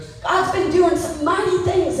God's been doing some mighty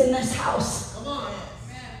things in this house. Come on.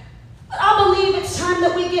 But I believe it's time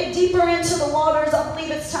that we get deeper into the waters. I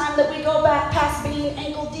believe it's time that we go back past being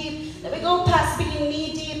ankle deep, that we go past being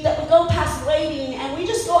knee deep, that we go past wading, and we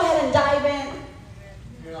just go ahead and dive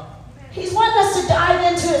in. Yeah. He's wanting us to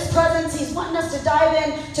dive into his presence. He's wanting us to dive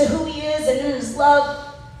into who he is and in his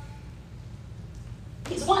love.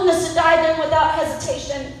 He's wanting us to dive in without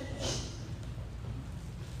hesitation.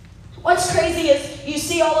 What's crazy is you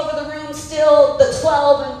see all over the room still the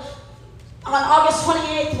 12, and on August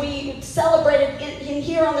 28th we celebrated, in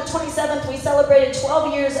here on the 27th we celebrated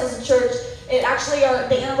 12 years as a church. It actually,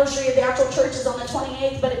 the anniversary of the actual church is on the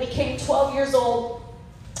 28th, but it became 12 years old.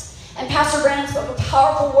 And Pastor Brandon spoke a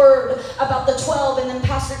powerful word about the 12, and then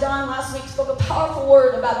Pastor Don last week spoke a powerful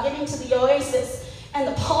word about getting to the oasis and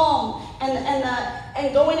the palm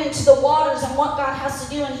and going into the waters and what God has to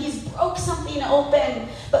do. And he's broke something open.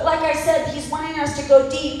 But like I said, he's wanting us to go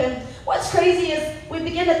deep. And what's crazy is we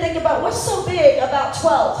begin to think about what's so big about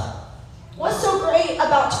 12? What's so great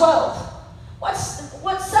about 12?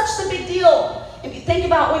 What's such the big deal? If you think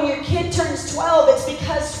about when your kid turns 12, it's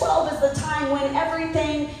because 12 is the time when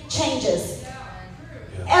everything changes.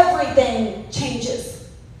 Everything changes.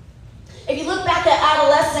 If you look back at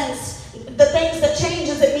adolescence, the things that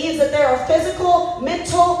changes, it means that there are physical,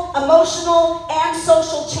 mental, emotional, and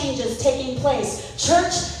social changes taking place.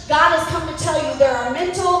 Church, God has come to tell you there are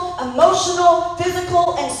mental, emotional,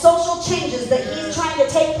 physical, and social changes that he's trying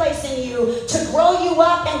to take place in you to grow you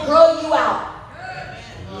up and grow you out.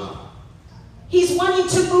 He's wanting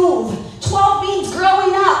to move. 12 means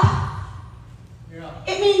growing up.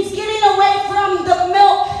 It means getting away from the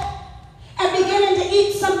milk and beginning to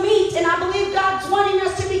eat some meat. And I believe God's wanting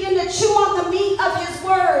us to begin to chew on the meat of his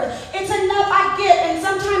word. It's enough, I get, and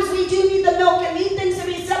sometimes we do need the milk and need things to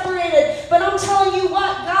be separated. But I'm telling you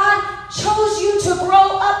what, God chose you to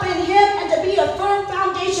grow up in him and to be a firm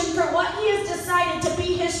foundation for what he has decided to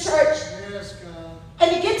be his church. Yes, God.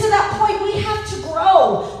 And to get to that point, we have to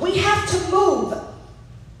grow. We have to move.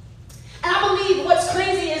 And I believe what's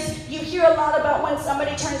crazy is you hear a lot about when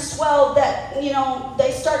somebody turns 12 that,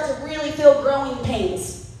 they start to really feel growing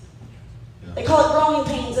pains. They call it growing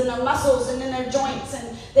pains in their muscles and in their joints,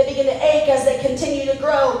 and they begin to ache as they continue to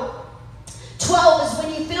grow. 12 is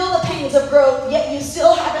when you feel the pains of growth, yet you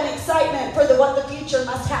still have an excitement for what the future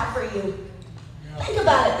must have for you. Think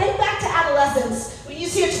about it. Think back to adolescence. When you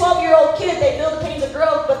see a 12-year-old kid, they feel the pains of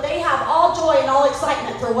growth, but they have all joy and all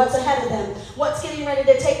excitement for what's ahead of them, what's getting ready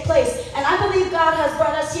to take place. And I believe God has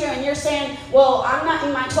brought us here, and you're saying, well, I'm not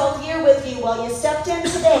in my 12th year with you. Well, you stepped in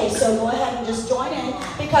today, so go ahead and just join in,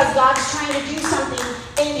 because God's trying to do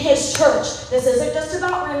something in his church. This isn't just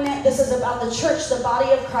about remnant. This is about the church, the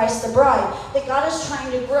body of Christ, the bride, that God is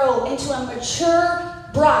trying to grow into a mature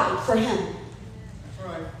bride for him. That's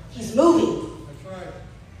right. He's moving.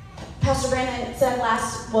 Pastor Brandon said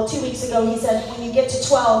 2 weeks ago, he said, when you get to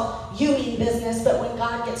 12, you mean business, but when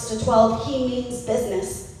God gets to 12, he means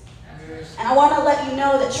business. Yes. And I want to let you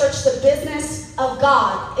know that, church, the business of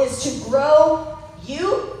God is to grow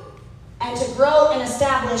you and to grow and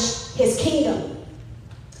establish his kingdom.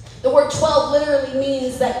 The word 12 literally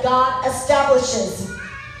means that God establishes.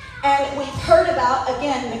 And we've heard about,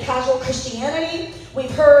 again, the casual Christianity. We've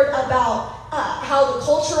heard about how the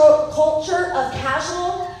culture of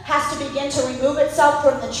casual has to begin to remove itself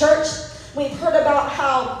from the church. We've heard about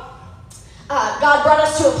how God brought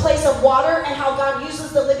us to a place of water, and how God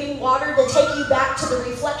uses the living water to take you back to the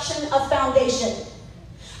reflection of foundation.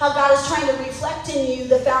 How God is trying to reflect in you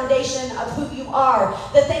the foundation of who you are.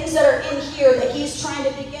 The things that are in here that he's trying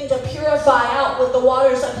to begin to purify out with the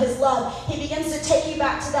waters of his love. He begins to take you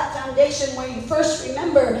back to that foundation where you first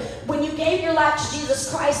remember when you gave your life to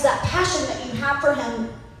Jesus Christ, that passion that you have for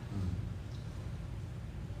him.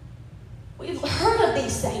 We've heard of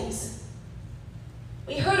these things.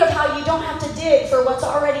 We heard of how you don't have to dig for what's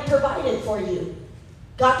already provided for you.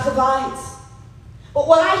 God provides. But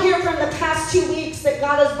what I hear from the past 2 weeks, that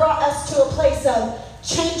God has brought us to a place of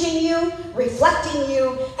changing you, reflecting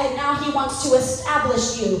you, and now he wants to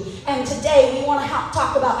establish you. And today we want to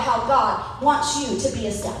talk about how God wants you to be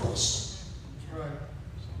established. That's right.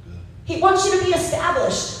 He wants you to be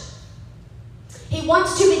established. He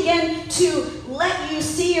wants to begin to let you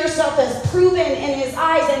see yourself as proven in his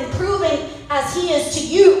eyes and proven as he is to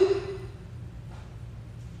you.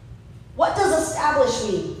 What does establish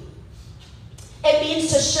mean? It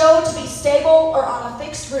means to show, to be stable or on a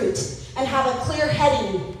fixed route and have a clear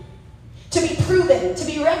heading. To be proven, to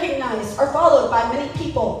be recognized or followed by many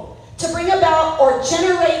people. To bring about or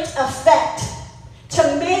generate effect.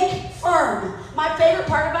 To make firm. My favorite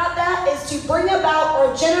part about that is to bring about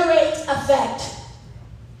or generate effect.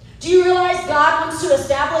 God wants to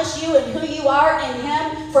establish you and who you are in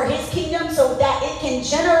Him for His kingdom so that it can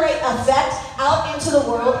generate effect out into the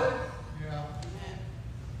world. Yeah.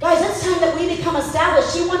 Guys, it's time that we become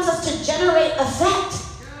established. He wants us to generate effect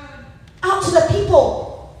out to the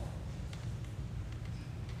people.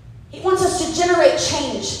 He wants us to generate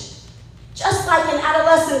change. Just like in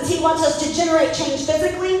adolescence, He wants us to generate change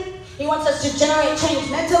physically. He wants us to generate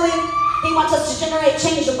change mentally. He wants us to generate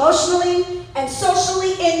change emotionally and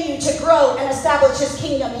socially in you to grow and establish His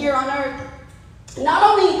kingdom here on earth. Not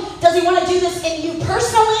only does He want to do this in you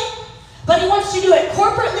personally, but He wants to do it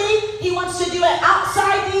corporately. He wants to do it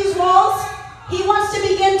outside these walls. He wants to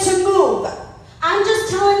begin to move. I'm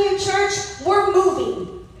just telling you, church, we're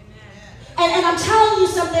moving. And I'm telling you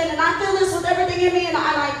something, and I feel this with everything in me, and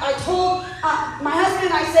I told my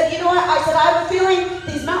husband, I said, you know what? I said, I have a feeling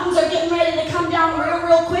these mountains are getting ready to come down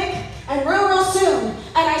real quick and real soon.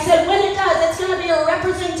 And I said, when it does, it's going to be a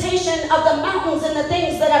representation of the mountains and the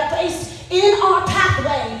things that have faced in our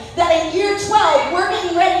pathway, that in year 12, we're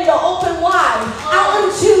getting ready to open wide out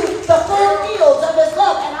into the fertile fields of His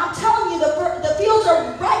love. And I'm telling you, the fields are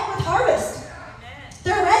ripe with harvest.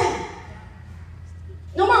 They're ready.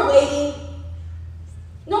 No more waiting.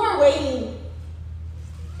 No more waiting.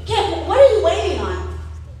 What are you waiting on?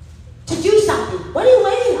 To do something. What are you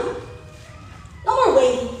waiting on? No more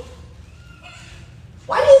waiting.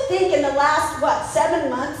 Why do you think in the last, 7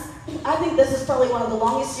 months, I think this is probably one of the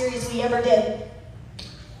longest series we ever did,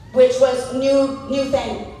 which was new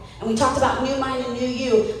thing. And we talked about new mind and new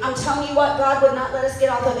you. I'm telling you what, God would not let us get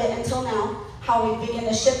off of it until now. How we begin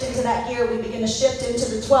to shift into that gear. We begin to shift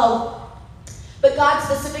into the 12. But God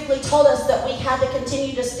specifically told us that we had to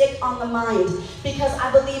continue to stick on the mind, because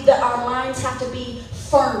I believe that our minds have to be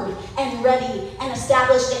firm and ready and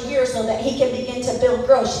established in here so that He can begin to build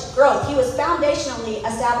growth. He was foundationally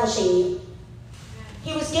establishing you.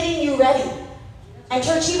 He was getting you ready. And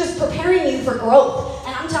church, He was preparing you for growth.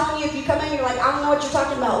 And I'm telling you, if you come in, you're like, I don't know what you're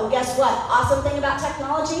talking about. Well, guess what? Awesome thing about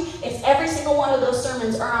technology is every single one of those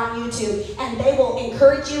sermons are on YouTube. And they will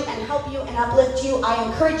encourage you and help you and uplift you. I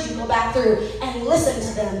encourage you to go back through and listen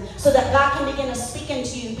to them so that God can begin to speak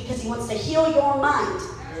into you, because He wants to heal your mind.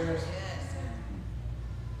 Yes.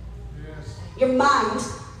 Yes. Your mind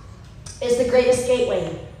is the greatest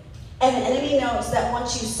gateway. And the enemy knows that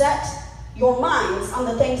once you set your minds on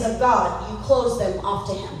the things of God, you close them off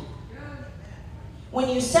to Him. When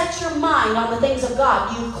you set your mind on the things of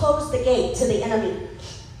God, you close the gate to the enemy.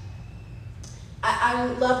 I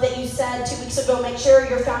love that you said 2 weeks ago, make sure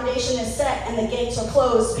your foundation is set and the gates are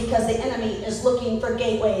closed, because the enemy is looking for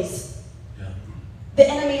gateways. Yeah. The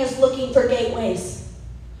enemy is looking for gateways.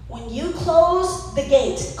 When you close the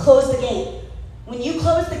gate, close the gate. When you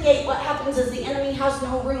close the gate, what happens is the enemy has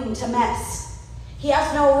no room to mess. He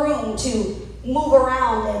has no room to move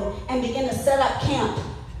around and begin to set up camp,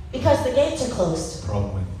 because the gates are closed. The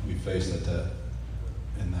problem we face in that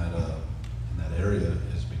area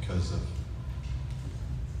is because of,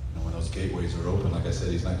 when those gateways are open, like I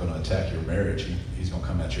said, He's not going to attack your marriage. He's going to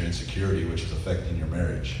come at your insecurity, which is affecting your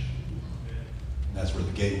marriage. And that's where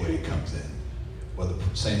the gateway comes in. Well,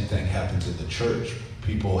 the same thing happens in the church.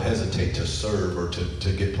 People hesitate to serve or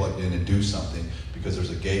to get plugged in and do something because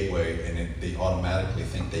there's a gateway, and they automatically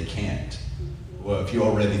think they can't. Well, if you're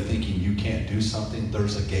already thinking you can't do something,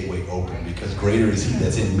 there's a gateway open, because greater is He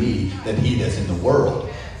that's in me than he that's in the world.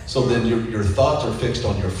 So then your thoughts are fixed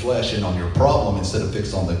on your flesh and on your problem instead of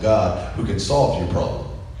fixed on the God who can solve your problem.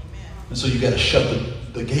 And so you got to shut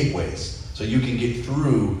the gateways so you can get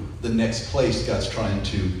through the next place God's trying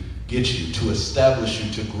to get you, to establish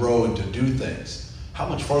you, to grow and to do things. How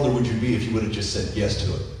much farther would you be if you would have just said yes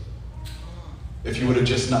to it? If you would have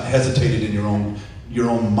just not hesitated in your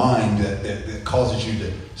own mind that causes you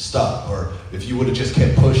to stop, or if you would have just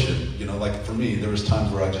kept pushing. Like for me, there was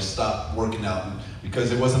times where I just stopped working out,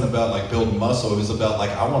 because it wasn't about like building muscle. It was about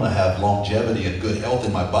like, I want to have longevity and good health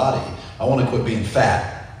in my body. I want to quit being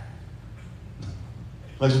fat.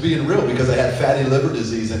 I was being real, because I had fatty liver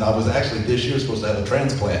disease, and I was actually this year supposed to have a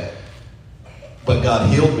transplant. But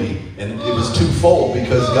God healed me, and it was twofold,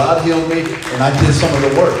 because God healed me and I did some of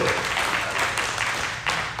the work.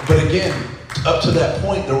 But again, up to that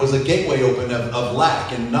point, there was a gateway open of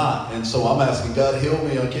lack and not. And so I'm asking, God, heal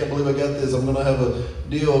me. I can't believe I got this. I'm going to have a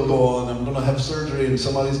deal go on. I'm going to have surgery, and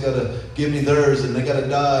somebody's got to give me theirs, and they got to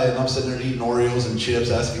die. And I'm sitting there eating Oreos and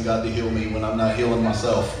chips, asking God to heal me when I'm not healing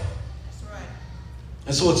myself. That's right.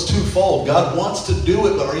 And so it's twofold. God wants to do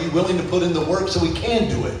it, but are you willing to put in the work so He can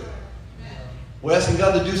do it? We're asking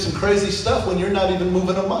God to do some crazy stuff when you're not even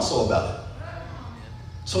moving a muscle about it.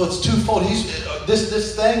 So it's twofold.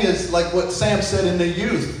 This thing is like what Sam said in the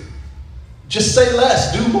youth. Just say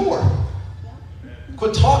less, do more.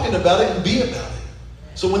 Quit talking about it and be about it.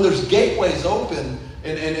 So when there's gateways open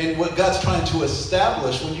and what God's trying to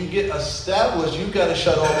establish, when you get established, you've got to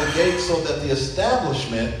shut all the gates so that the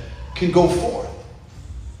establishment can go forth.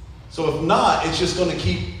 So if not, it's just going to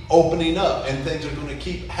keep opening up and things are going to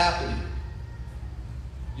keep happening.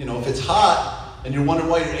 You know, if it's hot and you're wondering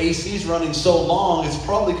why your AC is running so long, it's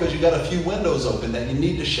probably because you got a few windows open that you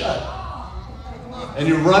need to shut. And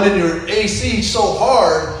you're running your AC so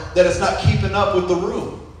hard that it's not keeping up with the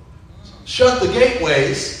room. Shut the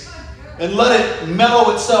gateways and let it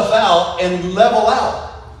mellow itself out and level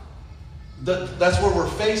out. That's where we're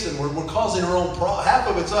facing. We're causing our own problem. Half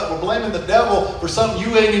of it's up. We're blaming the devil for something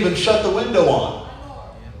you ain't even shut the window on.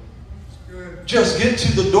 Just get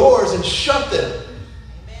to the doors and shut them.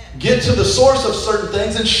 Get to the source of certain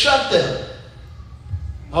things and shut them.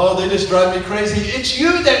 Oh, they just drive me crazy. It's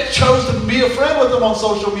you that chose to be a friend with them on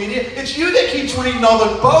social media. It's you that keeps reading all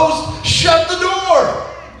the posts. Shut the door.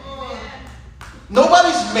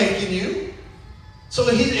 Nobody's making you. So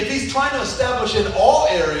if he's trying to establish in all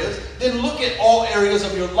areas, then look at all areas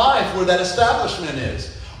of your life where that establishment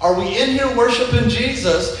is. Are we in here worshiping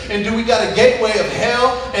Jesus, and do we got a gateway of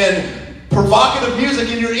hell and provocative music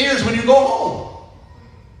in your ears when you go home?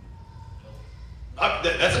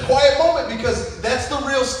 That's a quiet moment because that's the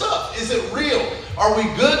real stuff. Is it real? Are we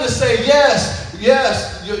good to say yes,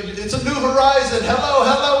 yes, it's a new horizon,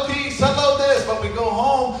 hello, peace, hello this, but we go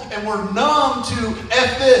home and we're numb to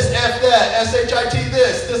F this, F that, SHIT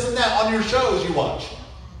this and that on your shows you watch.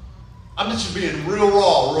 I'm just being real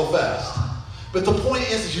raw, real fast. But the point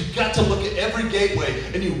is you've got to look at every gateway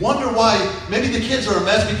and you wonder why maybe the kids are a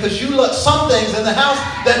mess because you let some things in the house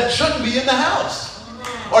that shouldn't be in the house.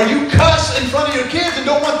 Or you cuss in front of your kids and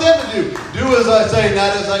don't want them to do. Do as I say,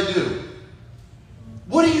 not as I do.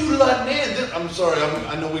 What are you letting in? I'm sorry,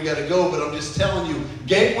 I know we got to go, but I'm just telling you,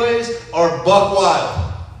 gateways are buck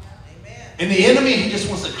wild. Amen. And the enemy, he just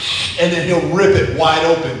wants to, and then he'll rip it wide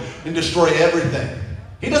open and destroy everything.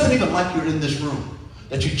 He doesn't even like you're in this room,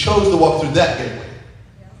 that you chose to walk through that gateway.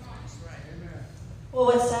 Well,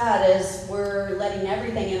 what's sad is we're letting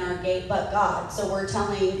everything in our gate but God. So we're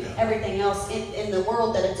telling everything else in the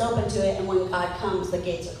world that it's open to it, and when God comes, the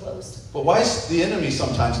gates are closed. But why is the enemy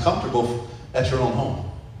sometimes comfortable at your own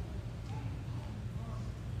home?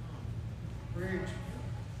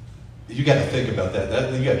 You got to think about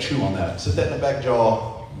that. You got to chew on that. Sit that in the back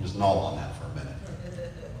jaw and just gnaw on that for a minute.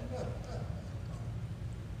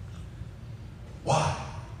 Why?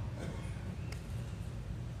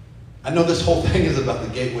 I know this whole thing is about the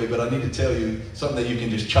gateway, but I need to tell you something that you can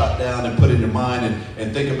just jot down and put in your mind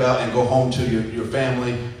and think about and go home to your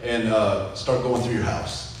family and start going through your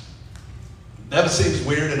house. That seems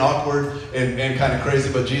weird and awkward and kind of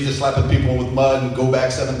crazy, but Jesus slapping people with mud and go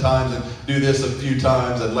back 7 times and do this a few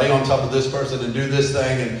times and lay on top of this person and do this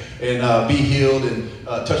thing and be healed and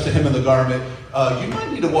touch the hem of the garment. You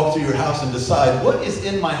might need to walk through your house and decide what is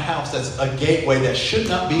in my house that's a gateway that should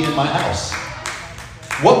not be in my house.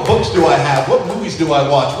 What books do I have? What movies do I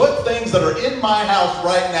watch? What things that are in my house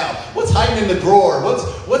right now? What's hiding in the drawer? What's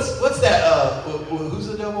that? Who's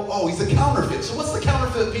the devil? Oh, he's the counterfeit. So what's the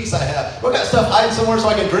counterfeit piece I have? I got stuff hiding somewhere so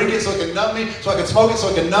I can drink it, so it can numb me, so I can smoke it, so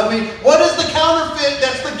it can numb me. What is the counterfeit?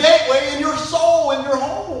 That's the gateway in your soul, in your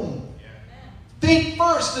home. Think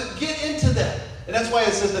first to get into that. And that's why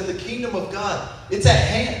it says that the kingdom of God, it's at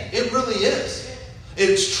hand. It really is.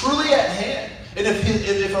 It's truly at hand. And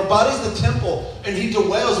if our body's the temple and he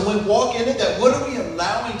dwells and we walk in it, that what are we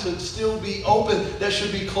allowing to still be open that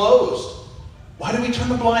should be closed? Why do we turn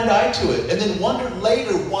a blind eye to it? And then wonder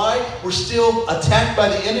later why we're still attacked by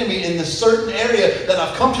the enemy in this certain area that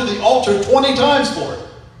I've come to the altar 20 times for. Yeah,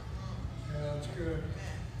 that's good.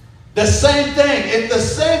 The same thing. If the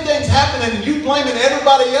same thing's happening and you blaming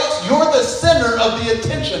everybody else, you're the center of the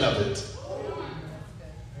attention of it.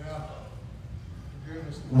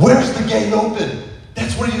 Where's the gate open?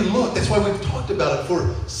 That's where you look. That's why we've talked about it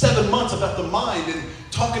for 7 months about the mind and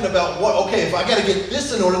talking about if I got to get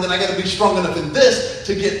this in order, then I got to be strong enough in this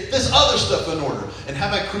to get this other stuff in order. And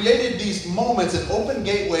have I created these moments and open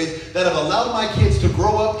gateways that have allowed my kids to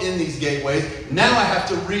grow up in these gateways? Now I have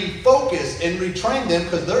to refocus and retrain them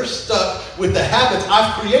because they're stuck with the habits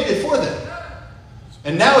I've created for them.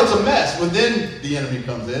 And now it's a mess. When then the enemy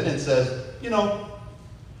comes in and says,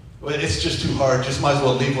 it's just too hard. Just might as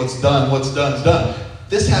well leave what's done. What's done is done.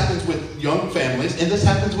 This happens with young families, and this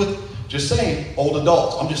happens with, just saying, old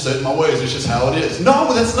adults. I'm just saying my ways. It's just how it is.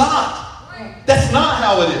 No, that's not. That's not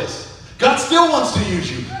how it is. God still wants to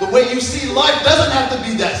use you. The way you see life doesn't have to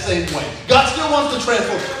be that same way. God still wants to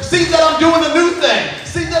transform. See that I'm doing a new thing.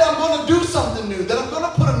 See that I'm going to do something new. That I'm going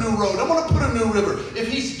to put a new road. I'm going to put a new river. If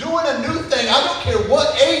he's doing a new thing, I don't care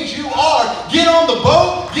what age you are. Get on the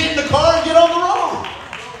boat, get in the car, and get on the road.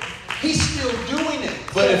 He's still doing it.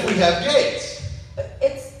 But if we have gates,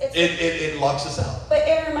 it locks us out. But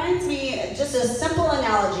it reminds me, just a simple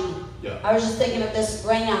analogy. Yeah. I was just thinking of this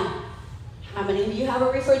right now. How many of you have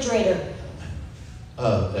a refrigerator?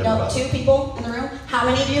 No, 2 people in the room. How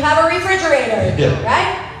many of you have a refrigerator? Yeah.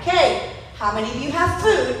 Right? Okay. How many of you have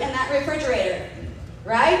food in that refrigerator?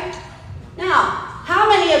 Right? Now, how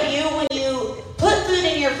many of you, when you put food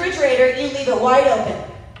in your refrigerator, you leave it wide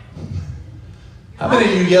open? How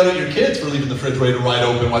many of you yell at your kids for leaving the refrigerator wide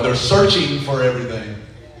open while they're searching for everything?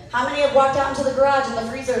 How many have walked out into the garage and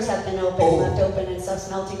the freezers have been left open and stuff's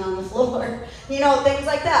melting on the floor? You know, things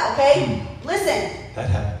like that, okay? Listen. That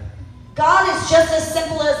happened. God is just as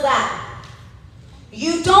simple as that.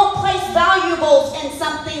 You don't place valuables in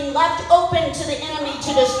something left open to the enemy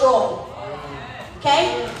to destroy.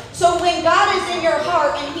 Okay? So when God is in your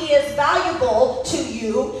heart and He is valuable to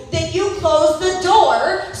you, then you close the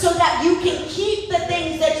door so that you can keep the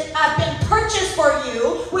things that have been purchased for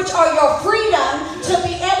you, which are your freedom to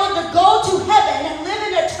be able to go to heaven and live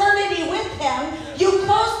in eternity with Him. You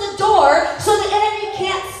close the door so the enemy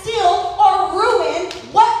can't steal or ruin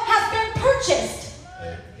what has been purchased.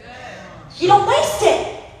 You don't waste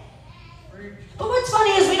it. But what's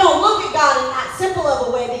funny is we don't look at God in that simple of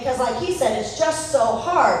a way because, like he said, it's just so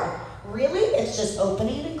hard. Really? It's just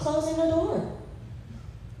opening and closing a door.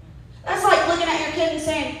 That's like looking at your kid and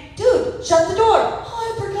saying, dude, shut the door. Oh,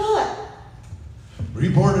 I forgot.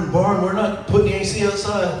 Reborn in barn, we're not putting the AC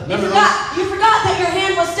outside. You forgot that your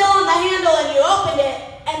hand was still on the handle and you opened it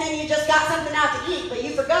and then you just got something out to eat, but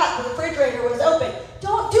you forgot the refrigerator was open.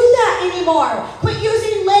 Don't do that anymore. Quit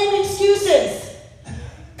using lame excuses.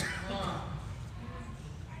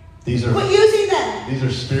 Quit using them. These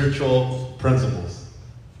are spiritual principles.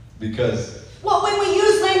 Because... Well, when we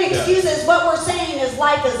use lame excuses, what we're saying is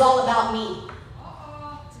life is all about me.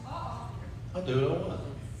 I'll do what I want.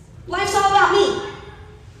 Life's all about me.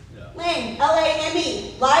 Yeah. Lame.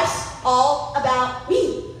 L-A-M-E. Life's all about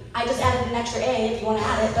me. I just added an extra A if you want to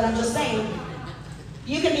add it, but I'm just saying.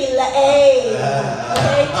 You can be la-a.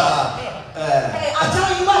 Okay? Hey, I'll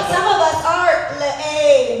tell you what, some of us are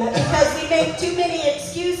lame because we make too many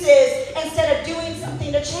excuses instead of doing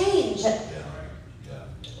something to change.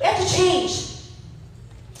 We have to change.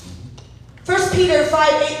 1 Peter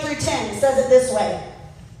 5:8-10 says it this way.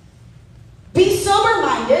 Be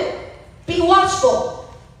sober-minded, be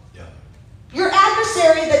watchful. Yeah. Your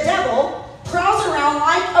adversary, the devil, prowls around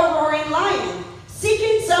like a roaring lion,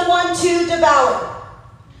 seeking someone to devour.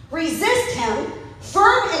 Resist him,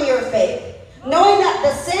 firm in your faith, knowing that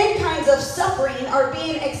the same kinds of suffering are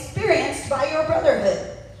being experienced by your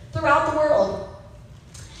brotherhood throughout the world.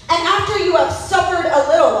 And after you have suffered a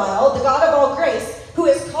little while, the God of all grace, who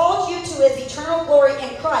has called you to His eternal glory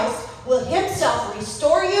in Christ, will Himself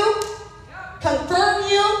restore you, confirm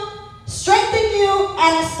you, strengthen you,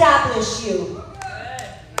 and establish you.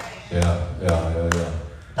 Yeah.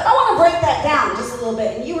 But I want to break that down just a little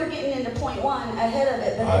bit. And you were getting into point 1 ahead of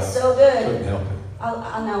it, but it's so good. Couldn't help it.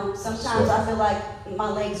 I know. Sometimes I feel like my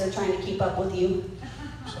legs are trying to keep up with you.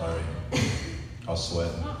 Sorry. I'll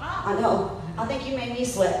sweat. I know. I think you made me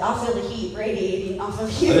sweat. I feel the heat radiating off of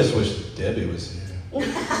you. I just wish Debbie was here.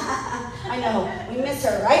 I know. We miss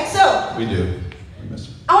her, right? So, We do. We miss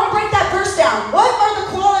her. I want to break that verse down. What are the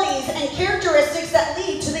qualities and characteristics that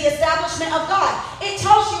lead to the establishment of God? It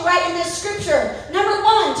tells you right in this scripture. Number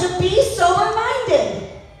 1, to be sober-minded.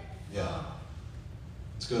 Yeah.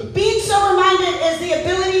 It's good. Being sober-minded is the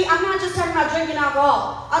ability, I'm not just talking about drinking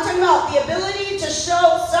alcohol. I'm talking about the ability to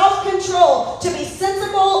show self-control, to be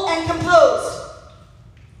sensible and composed.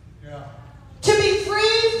 Yeah. To be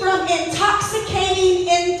free from intoxicating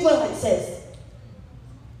influences.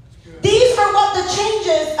 These are what the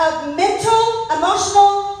changes of mental,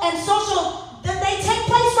 emotional, and social, that they take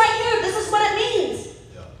place right here. This is what it means.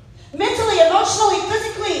 Yeah. Mentally, emotionally,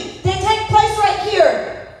 physically, they take place right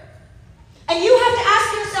here. And you have to ask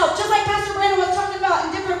yourself, just like Pastor Brandon was talking about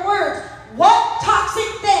in different words, what toxic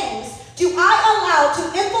things do I allow to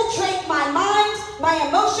infiltrate my mind, my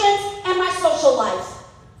emotions, and my social life?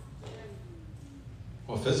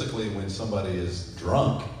 Well, physically, when somebody is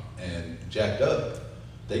drunk and jacked up,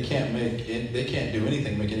 they can't do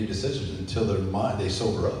anything, make any decisions until they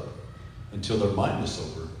sober up, until their mind is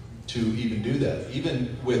sober to even do that.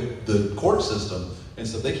 Even with the court system and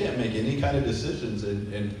stuff, they can't make any kind of decisions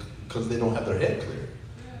and because they don't have their head clear.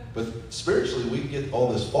 But spiritually, we get all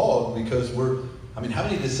this fog because we're I mean, how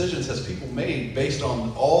many decisions has people made based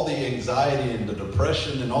on all the anxiety and the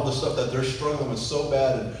depression and all the stuff that they're struggling with so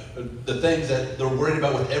bad, and the things that they're worried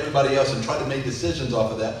about with everybody else, and try to make decisions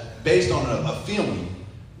off of that based on a feeling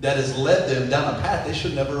that has led them down a path they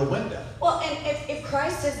should never have went down. Well, and if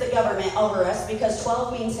Christ is the government over us, because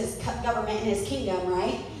 12 means his government and his kingdom,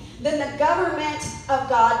 right? Then the government of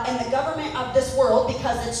God and the government of this world,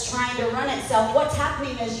 because it's trying to run itself, what's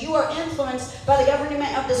happening is you are influenced by the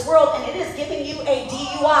government of this world, and it is giving you a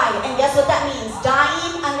DUI. And guess what that means?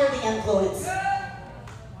 Dying under the influence.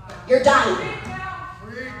 You're dying.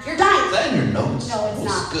 You're dying. Is that in your notes? No, it's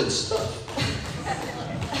not. Good stuff.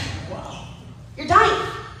 Wow. You're dying.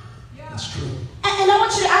 It's true. And I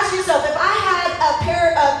want you to ask yourself, if I had a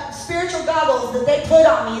pair of spiritual goggles that they put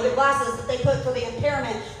on me, the glasses that they put for the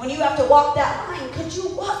impairment, when you have to walk that line, could you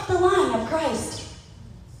walk the line of Christ?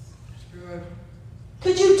 Good.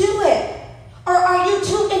 Could you do it? Or are you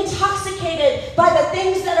too intoxicated by the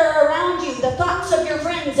things that are around you, the thoughts of your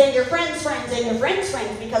friends and your friends' friends and your friends'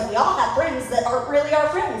 friends, because we all have friends that aren't really our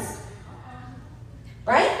friends.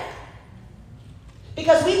 Right?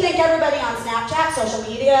 Because we think everybody on Snapchat, social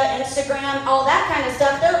media, Instagram, all that kind of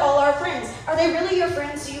stuff, they're all our friends. Are they really your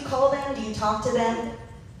friends? Do you call them? Do you talk to them?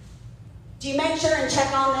 Do you make sure and check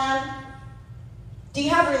on them? Do you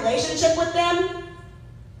have a relationship with them?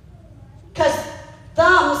 Because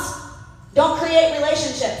thumbs don't create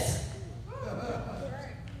relationships.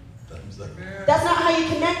 That's not how you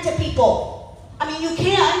connect to people. I mean, you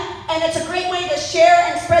can, and it's a great way to share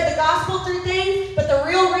and spread the gospel through things, but the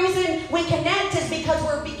real reason we connect is because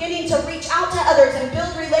we're beginning to reach out to others and build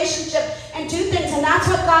relationship and do things, and that's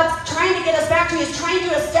what God's trying to get us back to. He's trying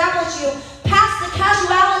to establish you past the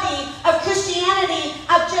casuality of Christianity,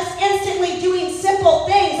 of just instantly doing simple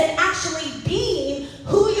things and actually being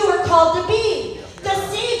who you are called to be. The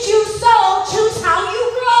seed you sow, choose how you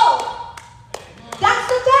grow. That's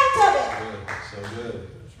the fact of it. So good.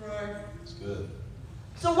 That's right. It's good.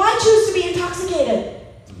 So why choose to be intoxicated?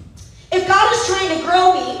 If God is trying to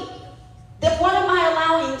grow me, then what am I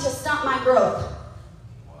allowing to stunt my growth?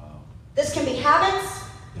 Wow. This can be habits.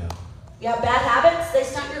 Yeah. You have bad habits, they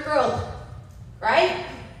stunt your growth. Right?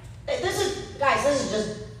 This is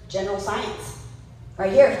just general science.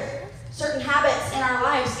 Right here. Certain habits in our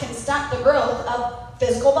lives can stunt the growth of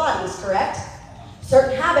physical bodies, correct?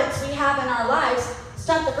 Certain habits we have in our lives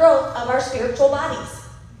stunt the growth of our spiritual bodies.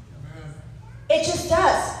 It just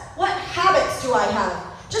does. What habits do I have?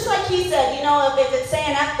 Just like he said, you know, if it's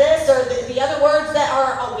saying F this or the other words that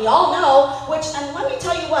are we all know, which, and let me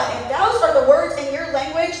tell you what, if those are the words in your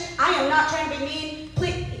language, I am not trying to be mean.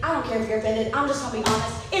 Please, I don't care if you're offended. I'm just going to be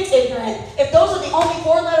honest. It's ignorant. If those are the only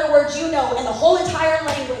 4-letter words you know in the whole entire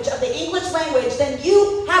language of the English language, then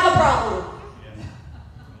you have a problem.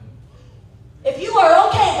 If you are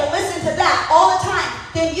okay to listen to that all the time,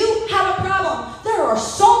 then you have a problem. There are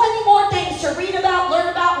so many more things to read about, learn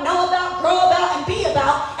about, know about, grow about, and be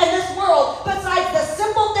about in this world besides the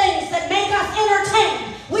simple things that make us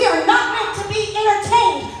entertained. We are not meant to be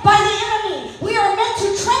entertained by the enemy. We are meant to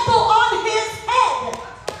trample on his head.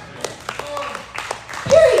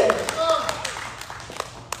 Period.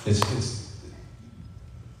 It's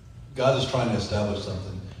God is trying to establish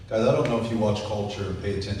something. Guys, I don't know if you watch culture and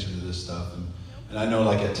pay attention to this stuff. And I know,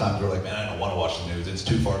 like, at times we're like, man, I don't want to watch the news. It's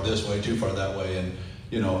too far this way, too far that way. And,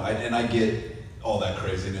 you know, I get all that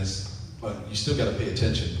craziness. But you still got to pay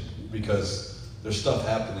attention because there's stuff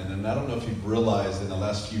happening. And I don't know if you've realized in the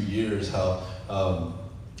last few years how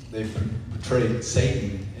they've portrayed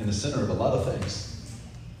Satan in the center of a lot of things.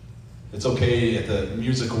 It's okay at the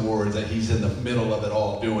music awards that he's in the middle of it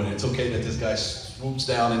all doing it. It's okay that this guy swoops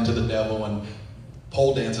down into the devil and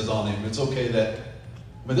pole dances on him. It's okay that,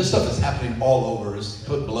 I mean, this stuff is happening all over. It's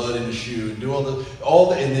put blood in a shoe and do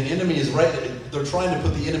and the enemy is right. They're trying to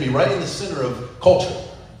put the enemy right in the center of culture.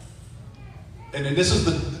 And this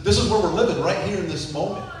is where we're living right here in this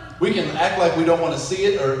moment. We can act like we don't want to see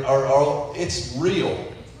it, or it's real.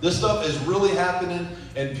 This stuff is really happening,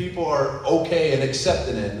 and people are okay and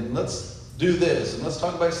accepting it. And let's do this, and let's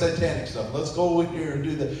talk about satanic stuff. Let's go over here and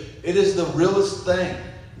do that. It is the realest thing.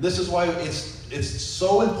 This is why it's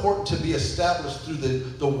so important to be established through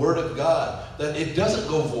the Word of God, that it doesn't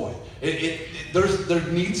go void. There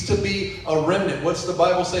needs to be a remnant. What's the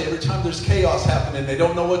Bible say? Every time there's chaos happening, they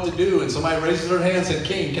don't know what to do, and somebody raises their hand and said,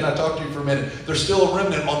 "King, can I talk to you for a minute?" There's still a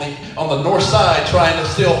remnant on the north side trying to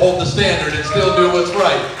still hold the standard and still do what's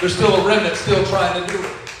right. There's still a remnant still trying to do it.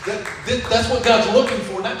 That's what God's looking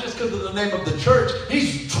for, not just because of the name of the church.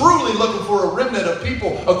 He's truly looking for a remnant of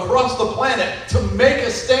people across the planet to make a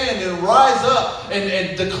stand and rise up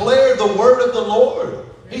and declare the word of the Lord.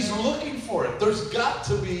 He's looking for for it. There's got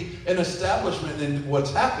to be an establishment. And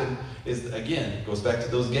what's happened is, again, it goes back to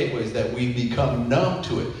those gateways that we become numb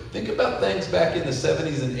to it. Think about things back in the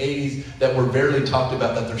 70s and 80s that were barely talked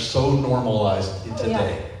about, that they're so normalized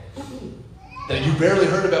today. That you barely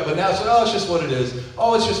heard about, but now it's like, oh, it's just what it is.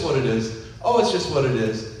 Oh, it's just what it is. Oh, it's just what it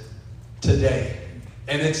is today.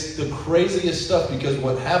 And it's the craziest stuff, because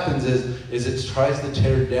what happens is it tries to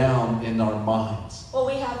tear down in our minds. Well,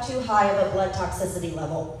 we have too high of a blood toxicity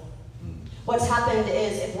level. What's happened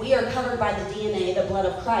is, if we are covered by the DNA, the blood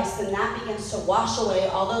of Christ, then that begins to wash away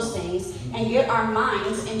all those things and get our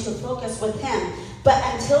minds into focus with Him. But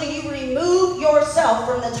until you remove yourself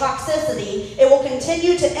from the toxicity, it will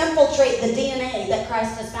continue to infiltrate the DNA that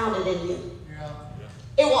Christ has founded in you. Yeah.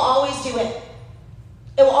 It will always do it.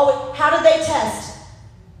 It will always. How do they test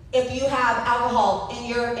if you have alcohol in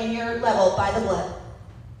your level by the blood?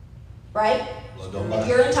 Right? Blood don't lie. If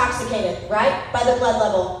you're intoxicated, right? By the blood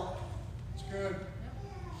level. It's good.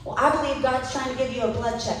 Well, I believe God's trying to give you a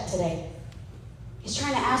blood check today. He's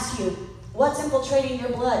trying to ask you, what's infiltrating your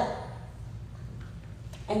blood?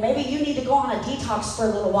 And maybe you need to go on a detox for a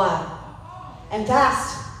little while. And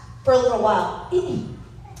fast for a little while.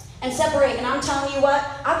 And separate. And I'm telling you what,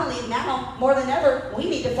 I believe now, more than ever, we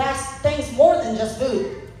need to fast things more than just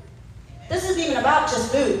food. This isn't even about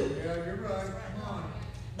just food. Yeah, you're right. Come on.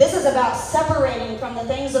 This is about separating from the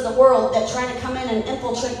things of the world that try to come in and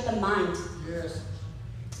infiltrate the mind. Yes.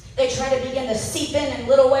 They try to begin to seep in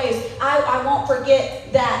little ways. I won't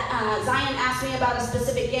forget that Zion asked me about a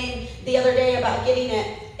specific game the other day about getting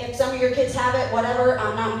it. If some of your kids have it, whatever,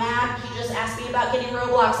 I'm not mad. He just asked me about getting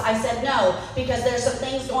Roblox. I said no, because there's some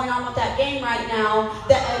things going on with that game right now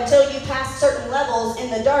that until you pass certain levels in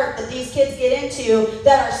the dark that these kids get into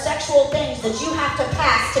that are sexual things that you have to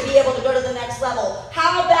pass to be able to go to the next level.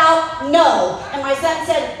 How about no? And my son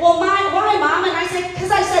said, well, why, Mom? And I said,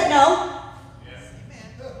 because I said no.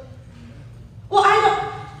 Well,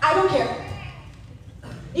 I don't care.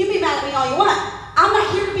 You be mad at me all you want. I'm not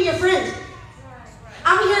here to be your friend.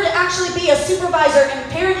 I'm here to actually be a supervisor and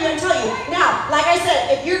parent you and tell you. Now, like I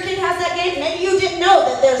said, if your kid has that game, maybe you didn't know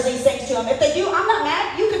that there's these things to them. If they do, I'm not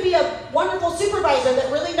mad. You could be a wonderful supervisor that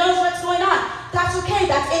really knows what's going on. That's okay.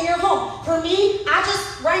 That's in your home. For me,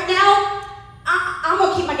 right now, I'm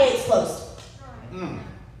going to keep my gates closed.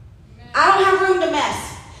 I don't have room to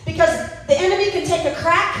mess, because the enemy can take a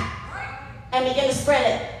crack and begin to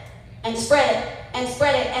spread it, and spread it, and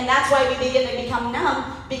spread it. And that's why we begin to become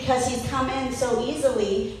numb, because he's come in so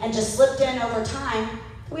easily and just slipped in over time.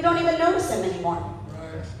 We don't even notice him anymore.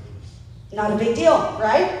 Right. Not a big deal,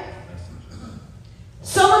 right?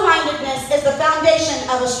 Sober-mindedness is the foundation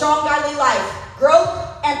of a strong godly life,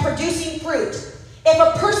 growth, and producing fruit. If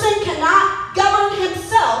a person cannot govern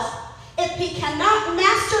himself, if he cannot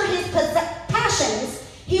master his passions,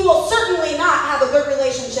 he will certainly not have a good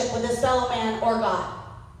relationship with his fellow man or God.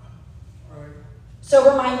 Right.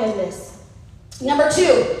 Sober-mindedness. Number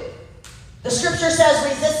 2, the scripture says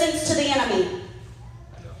resistance to the enemy.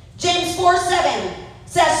 James 4:7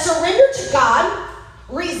 says, surrender to God,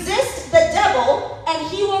 resist the devil, and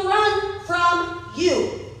he will run from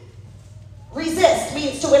you. Resist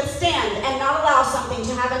means to withstand and not allow something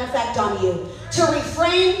to have an effect on you. To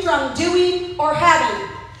refrain from doing or having.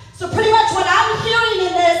 So pretty much what I'm hearing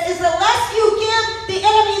in this is the less you give the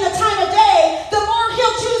enemy the time of day, the more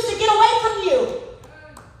he'll choose to get away from you.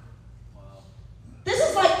 This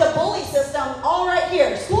is like the bully system all right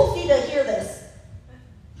here. Schools need to hear this.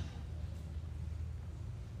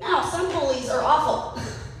 Now, some bullies are awful,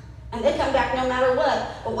 and they come back no matter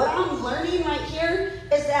what. But what I'm learning right here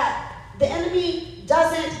is that the enemy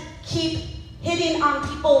doesn't keep hitting on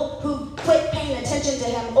people who quit paying attention to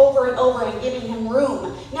him over and over and giving him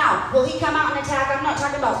room. Now, will he come out and attack? I'm not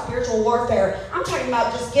talking about spiritual warfare. I'm talking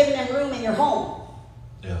about just giving him room in your home.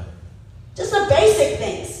 Yeah. Just the basic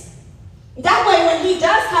things. That way, when he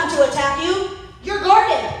does come to attack you, you're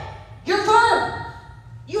guarded. You're firm.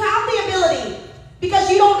 You have the ability, because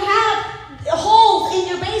you don't have holes in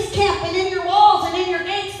your base camp and in your walls and in your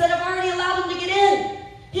gates that have already allowed him to get in.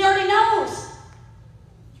 He already knows.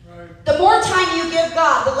 Right. The more time you give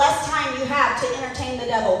God, the less time you have to entertain the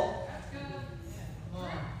devil. Come on.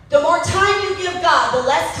 The more time you give God, the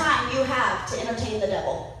less time you have to entertain the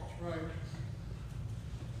devil. Right.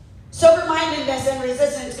 Sober-mindedness and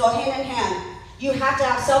resistance go hand in hand. You have to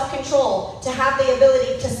have self-control to have the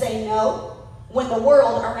ability to say no when the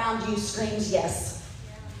world around you screams yes.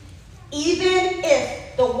 Even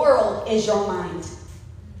if the world is your mind.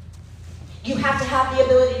 You have to have the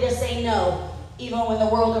ability to say no even when the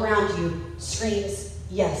world around you screams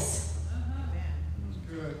yes.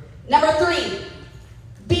 Good. Number 3,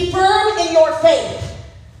 be firm in your faith.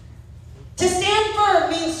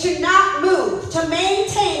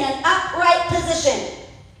 position.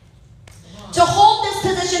 To hold this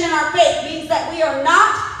position in our faith means that we are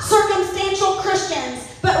not circumstantial Christians,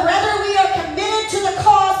 but rather we are committed to the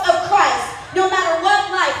cause of Christ, no matter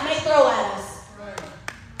what life may throw at us.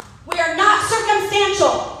 We are not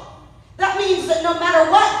circumstantial. That means that no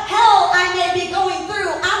matter what hell I may be going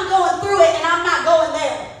through, I'm going through it and I'm not going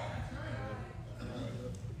there.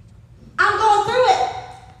 I'm going through it.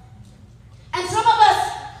 And some of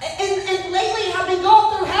us and lately have been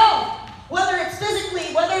going through hell. Whether it's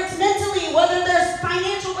physically, whether it's mentally, whether there's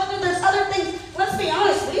financial, whether there's other things. Let's be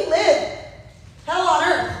honest, we live hell on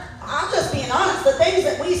earth. I'm just being honest. The things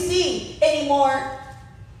that we see anymore,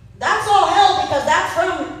 that's all hell because that's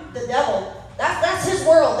from the devil. That's his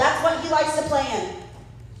world. That's what he likes to play in.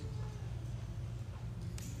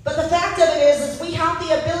 But the fact of it is we have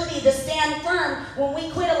the ability to stand firm when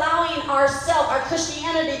we quit allowing ourselves, our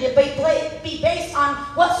Christianity, to be based on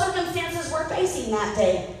what circumstances we're facing that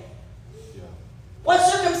day. What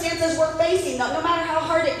circumstances we're facing, no matter how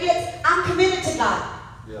hard it gets, I'm committed to God.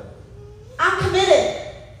 Yeah. I'm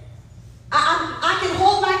committed. I can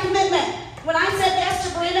hold my commitment. When I said yes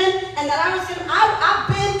to Brennan and that I've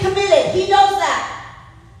been committed. He knows that.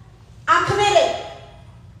 I'm committed.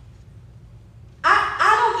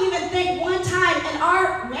 I don't even think one time in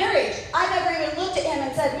our marriage I've ever even looked at him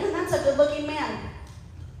and said, man, that's a good-looking man.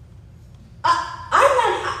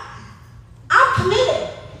 I'm committed.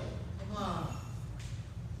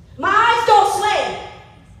 My eyes don't sway.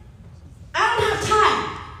 I don't have time.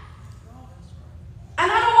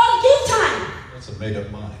 And I don't want to give time. That's a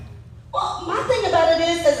made-up mind. Well, my thing about it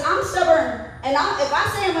is I'm stubborn. And if I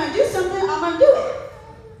say I'm going to do something, I'm going to do it.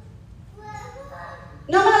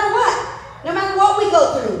 No matter what. No matter what we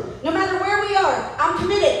go through. No matter where we are. I'm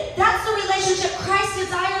committed. That's the relationship Christ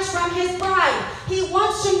desires from his bride. He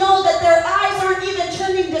wants to know that their eyes aren't even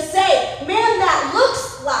turning to say, man, that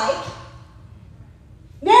looks like.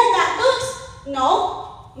 Man, that looks,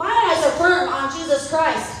 no. My eyes are firm on Jesus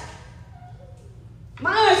Christ.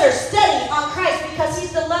 My eyes are steady on Christ because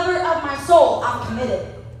he's the lover of my soul. I'm committed.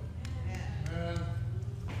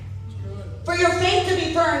 For your faith to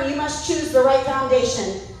be firm, you must choose the right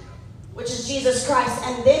foundation, which is Jesus Christ,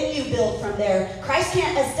 and then you build from there. Christ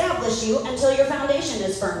can't establish you until your foundation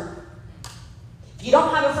is firm. If you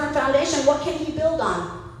don't have a firm foundation, what can he build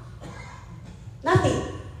on?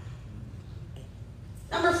 Nothing.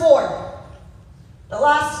 Number 4, the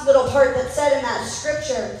last little part that's said in that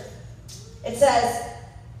scripture, it says,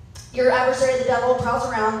 your adversary, the devil,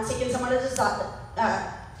 prowls around seeking someone to devour.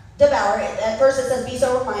 At first it says, be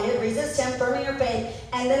sober-minded, resist him, firm in your faith.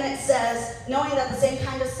 And then it says, knowing that the same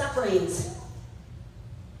kind of sufferings.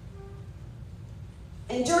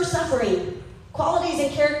 Endure suffering. Qualities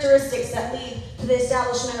and characteristics that lead to the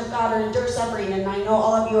establishment of God are endure suffering. And I know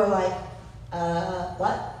all of you are like,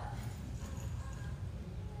 what?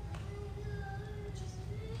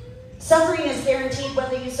 Suffering is guaranteed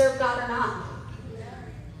whether you serve God or not.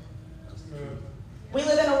 We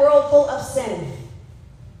live in a world full of sin.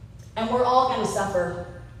 And we're all going to suffer.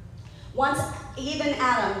 Once even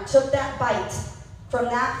Adam took that bite from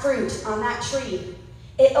that fruit on that tree,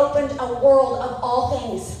 it opened a world of all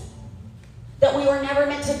things that we were never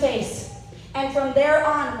meant to face. And from there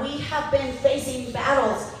on, we have been facing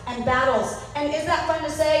battles and battles. And is that fun to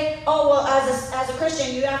say? Oh, well, as a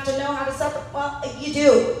Christian, you have to know how to suffer. Well, you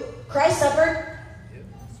do. Christ suffered.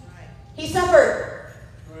 He suffered.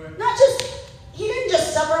 He didn't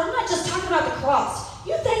just suffer. I'm not just talking about the cross.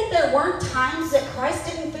 You think there weren't times that Christ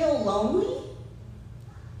didn't feel lonely?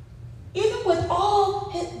 Even with all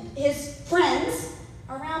his friends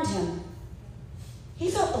around him. He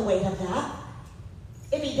felt the weight of that.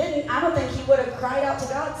 If he didn't, I don't think he would have cried out to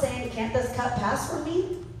God saying, can't this cup pass from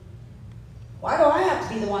me? Why do I have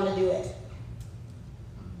to be the one to do it?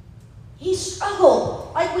 He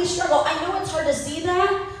struggled like we struggle. I know it's hard to see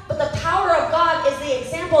that, but the power of God is the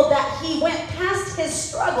example that he went past his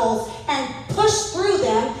struggles and pushed through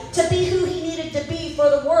them to be who he needed to be for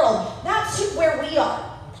the world. That's where we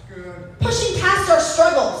are. That's good. Pushing past our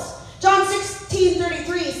struggles. John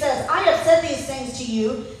 16:33 says, I have said these things to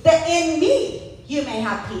you that in me you may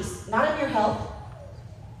have peace. Not in your health.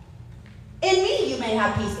 In me you may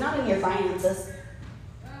have peace, not in your finances.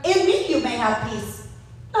 In me you may have peace.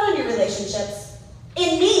 Not in your relationships.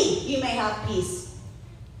 In me, you may have peace.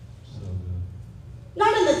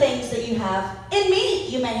 Not in the things that you have. In me,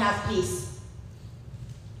 you may have peace.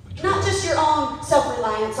 Not just your own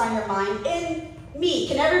self-reliance on your mind. In me.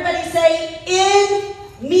 Can everybody say, in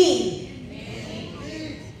me?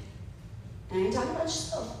 I ain't talking about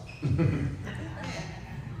yourself.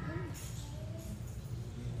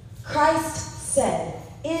 Christ said,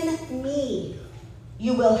 in me,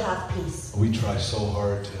 you will have peace. We try so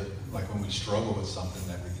hard to, like when we struggle with something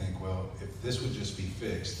that we think, well, if this would just be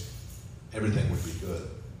fixed, everything would be good.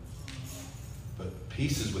 But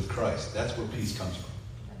peace is with Christ. That's where peace comes from.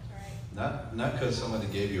 That's right. Not because somebody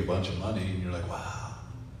gave you a bunch of money and you're like, wow.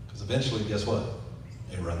 Because eventually, guess what?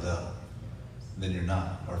 It runs out. And then you're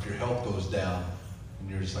not. Or if your health goes down and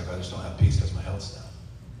you're just like, I just don't have peace because my health's down.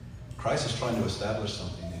 Christ is trying to establish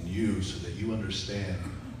something in you so that you understand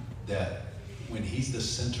that when he's the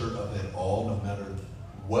center of it all, no matter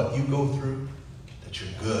what you go through, that you're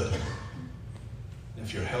good.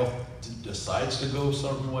 If your health decides to go a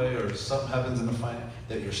certain way or something happens in the fight,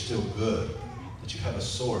 that you're still good, that you have a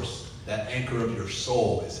source. That anchor of your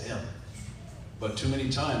soul is him. But too many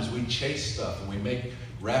times we chase stuff and we make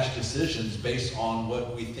rash decisions based on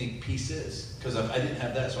what we think peace is. Because I didn't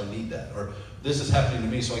have that, so I need that. Or this is happening to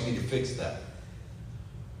me, so I need to fix that.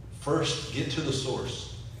 First, get to the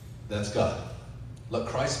source. That's God. Let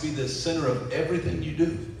Christ be the center of everything you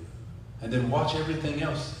do. And then watch everything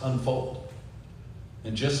else unfold.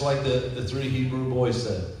 And just like the three Hebrew boys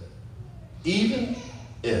said, even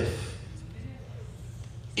if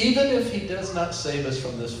he does not save us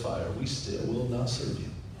from this fire, we still will not serve you.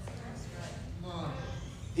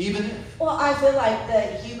 Even if. Well, I feel like the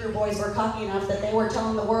Hebrew boys were cocky enough that they were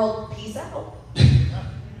telling the world, peace out.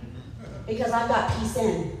 Because I've got peace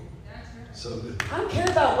in. So good. I don't care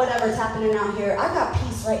about whatever's happening out here. I've got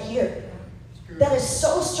peace right here. That is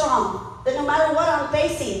so strong that no matter what I'm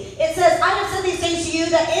facing, it says, I have said these things to you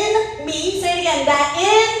that in me, say it again, that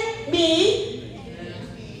in me,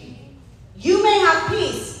 you may have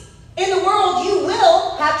peace. In the world, you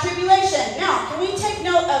will have tribulation. Now, can we take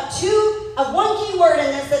note of one key word in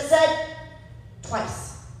this that said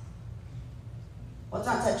twice? Well, it's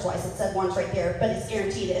not said twice. It said once right there, but it's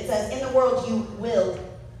guaranteed. It says, in the world, you will.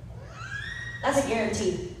 That's a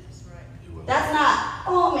guarantee. That's right. That's not,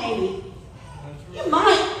 oh, maybe. You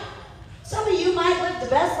might. Some of you might live the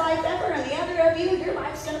best life ever, and the other of you, your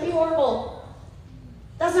life's going to be horrible.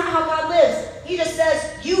 That's not how God lives. He just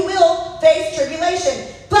says, you will face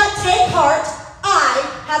tribulation. But take heart, I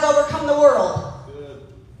have overcome the world. Good.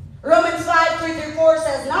 Romans 5:3-4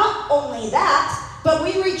 says, not only that, but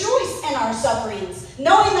we rejoice in our sufferings,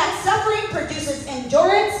 knowing that suffering produces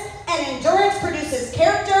endurance, and endurance produces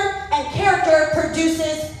character, and character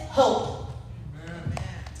produces hope. Amen.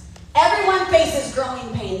 Everyone faces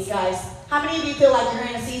growing pains, guys. How many of you feel like you're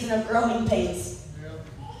in a season of growing pains? Yep.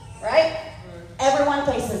 Right? Everyone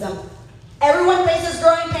faces them. Everyone faces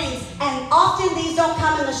growing pains, and often these don't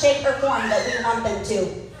come in the shape or form that we want them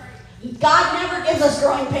to. God never gives us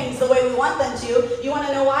growing pains the way we want them to. You want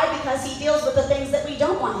to know why? Because he deals with the things that we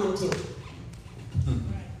don't want him to.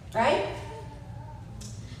 Right?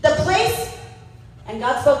 The place, and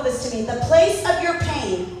God spoke this to me, the place of your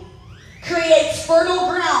pain creates fertile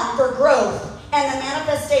ground for growth and the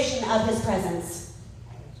manifestation of his presence.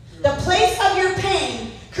 The place of your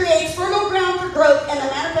pain creates fertile ground for growth and the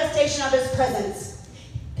manifestation of his presence.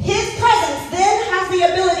 His presence then has the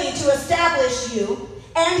ability to establish you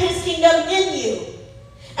and his kingdom in you.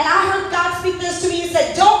 And I heard God speak this to me. He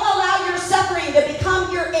said, don't allow your suffering to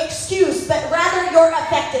become your excuse, but rather your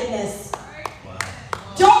effectiveness. Wow.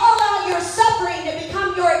 Don't allow your suffering to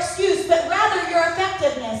become your excuse, but rather your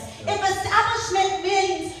effectiveness. If establishment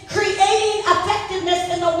means creating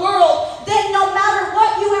effectiveness in the world, then no matter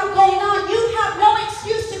what you have going on, you have no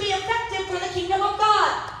excuse to be effective for the kingdom of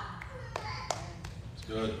God. It's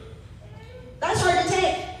good. That's hard to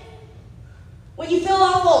take. When you feel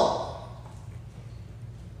awful,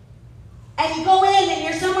 and you go in and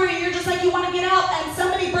you're somewhere and you're just like you want to get out, and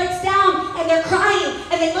somebody breaks down and they're crying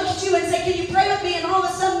and they look at you and say, can you pray with me? And all of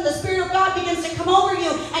a sudden the Spirit of God begins to come over you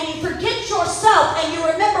and you forget yourself and you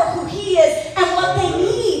remember who he is and what they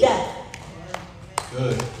need.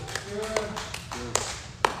 Good.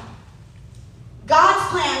 God's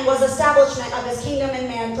plan was establishment of his kingdom in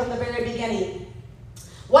man from the very beginning.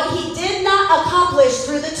 What he did not accomplish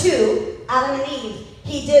through the two, Adam and Eve,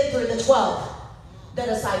 he did through the 12, the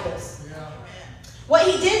disciples. What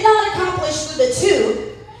he did not accomplish through the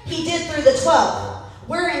two, he did through the 12.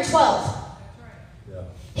 We're in 12. Yeah.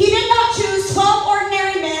 He did not choose 12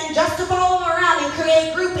 ordinary men just to follow him around and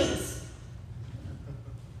create groupings.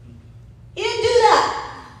 He didn't do that.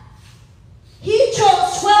 He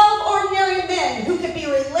chose 12 ordinary men who could be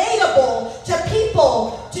relatable to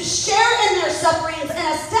people, to share in their sufferings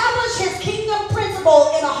and establish his kingdom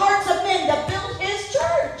principle in the hearts of men to build his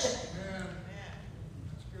church.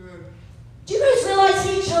 Do you guys realize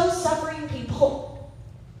he chose suffering people?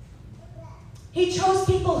 He chose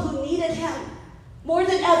people who needed him more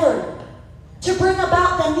than ever to bring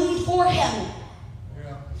about the need for him.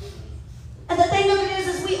 Yeah. And the thing of it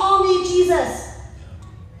Jesus.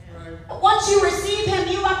 Right. Once you receive him,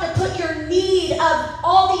 you have to put your need of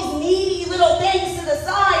all these needy little things to the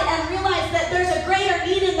side and realize that there's a greater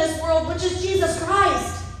need in this world, which is Jesus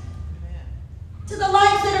Christ. To the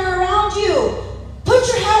lives that are around you, put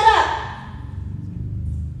your head up.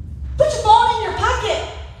 Put your phone in your pocket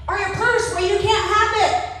or your purse where you can't have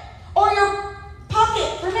it, or your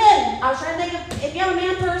pocket for men. I was trying to think of, if you have a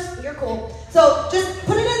man purse, you're cool. So just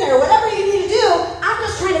put it in there, whatever you need to do. I'm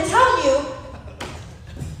just trying to tell you,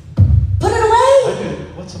 put it away.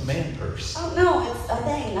 What's a man purse? Oh no, it's a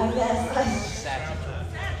thing, I guess.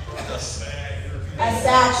 A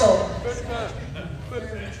satchel.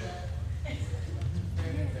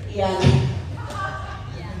 Yeah.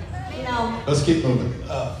 You know, Let's keep moving.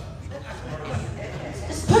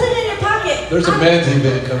 just put it in your pocket. There's a men's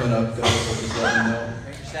event coming up, guys. So just let me know.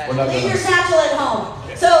 We're not Leave your gonna. satchel at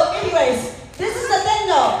home. So, anyways, this is the thing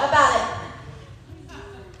though about it.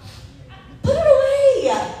 Put it away.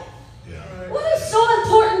 Yeah. What is so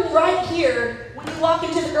important right here when you walk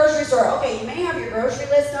into the grocery store? Okay, you may have your grocery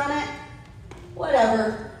list on it.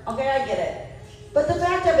 Whatever. Okay, I get it. But the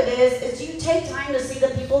fact of it is you take time to see the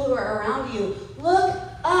people who are around you. Look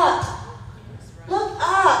up. Look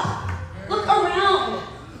up. Look around.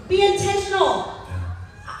 Be intentional.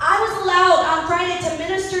 I was allowed on Friday to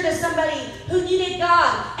minister to somebody who needed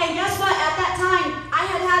God. And guess what? At that time, I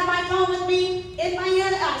had my phone with me in my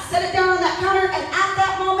hand. And I set it down on that counter. And at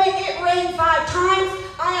that moment, it rang 5 times.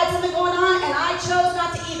 I had something going on, and I chose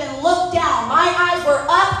not to even look down. My eyes were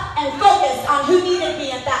up and focused on who needed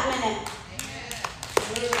me at that minute.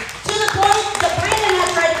 To the point that Brandon had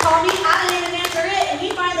tried to call me. I didn't even answer it. And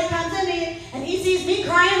he finally comes in and he sees me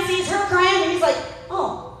crying, sees her crying, and he's like,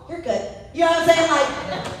 oh, you're good. You know what I'm saying?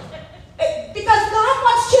 Like, because God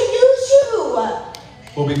wants to use you.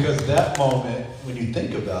 Well, because that moment, when you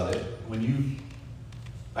think about it,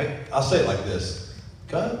 I'll say it like this.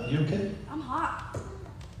 God, you okay? I'm hot.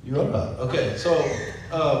 You are hot. Okay, so,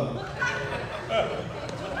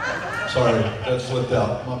 sorry, that slipped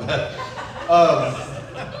out. My bad.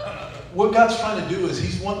 What God's trying to do is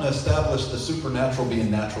He's wanting to establish the supernatural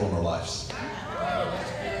being natural in our lives.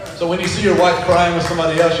 So when you see your wife crying with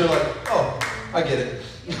somebody else, you're like, oh, I get it.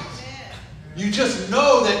 You just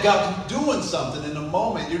know that God's doing something in the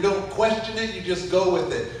moment. You don't question it, you just go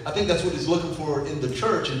with it. I think that's what He's looking for in the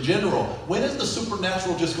church in general. When is the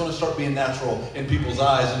supernatural just going to start being natural in people's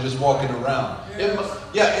eyes and just walking around?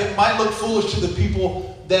 It might look foolish to the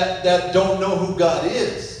people that don't know who God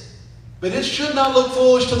is. But it should not look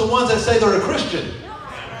foolish to the ones that say they're a Christian.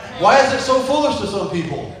 Why is it so foolish to some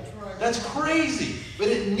people? That's crazy. But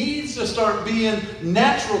it needs to start being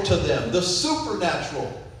natural to them, the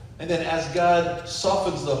supernatural. And then as God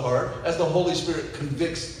softens the heart, as the Holy Spirit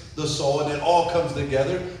convicts the soul, and it all comes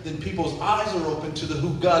together, then people's eyes are open to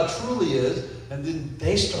who God truly is, and then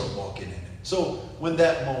they start walking in it. So when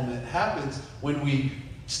that moment happens, when we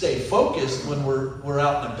stay focused when we're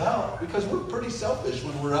out and about, because we're pretty selfish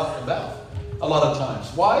when we're out and about a lot of times.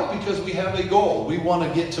 Why? Because we have a goal. We want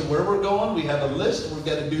to get to where we're going. We have a list. We've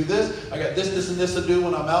got to do this. I got this, and this to do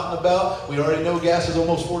when I'm out and about. We already know gas is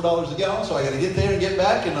almost $4 a gallon, so I got to get there and get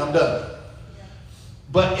back, and I'm done.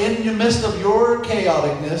 But in the midst of your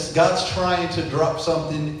chaoticness, God's trying to drop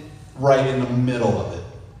something right in the middle of it.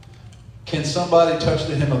 Can somebody touch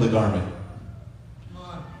the hem of the garment?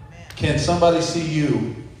 Can somebody see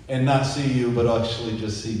you and not see you, but actually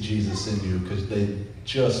just see Jesus in you? Because they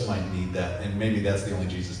just might need that. And maybe that's the only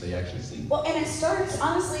Jesus they actually see. Well, and it starts,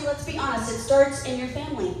 honestly, let's be honest, it starts in your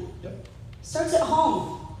family. Yep. It starts at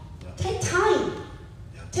home. Yep. Take time.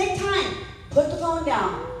 Yep. Take time. Put the phone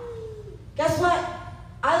down. Guess what?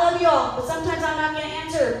 I love you all, but sometimes I'm not going to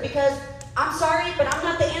answer because I'm sorry, but I'm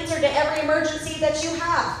not the answer to every emergency that you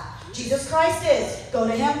have. Jesus Christ is. Go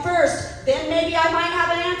to Him first. Then maybe I might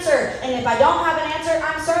have an answer. And if I don't have an answer,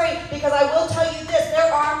 I'm sorry, because I will tell you this. There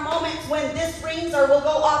are moments when this rings or will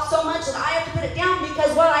go off so much that I have to put it down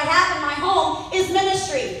because what I have in my home is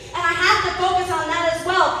ministry. And I have to focus on that as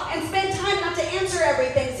well and spend time not to answer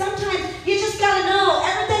everything. Sometimes you just got to know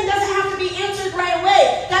everything doesn't have to be answered right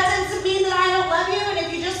away. That doesn't mean that I don't love you, and if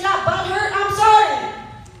you just got butt hurt, I'm sorry.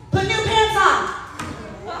 Put new pants on.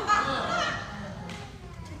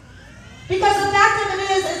 Because the fact of it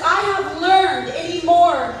is I have learned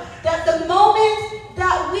anymore that the moment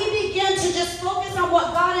that we begin to just focus on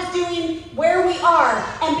what God is doing where we are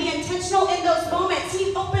and be intentional in those moments,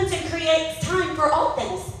 He opens and creates time for all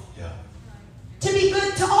things. Yeah. To be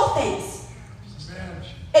good to all things.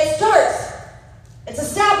 It starts. It's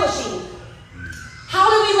establishing. How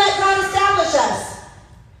do we let God establish us?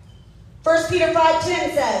 1 Peter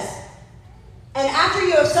 5:10 says, And after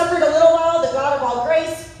you have suffered a little while, the God of all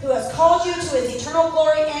grace, who has called you to his eternal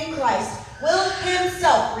glory in Christ, will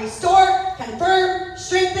himself restore, confirm,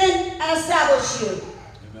 strengthen, and establish you.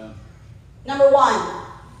 Amen. Number 1,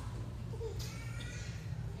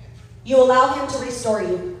 you allow him to restore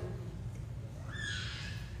you.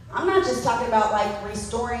 I'm not just talking about like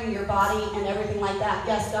restoring your body and everything like that.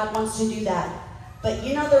 Yes, God wants to do that. But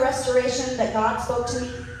you know the restoration that God spoke to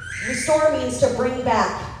me? Restore means to bring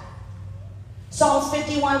back. Psalms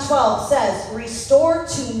 51:12 says, restore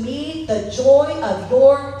to me the joy of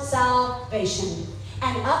your salvation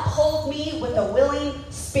and uphold me with a willing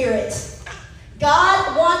spirit.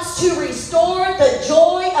 God wants to restore the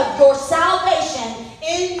joy of your salvation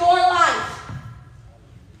in your life.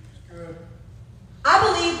 I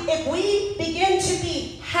believe if we begin to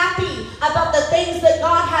be happy about the things that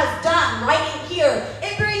God has done right in here,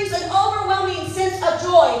 it brings an overwhelming sense of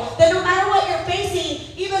joy that no matter what you're facing,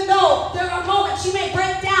 even though there are moments you may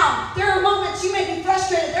break down, there are moments you may be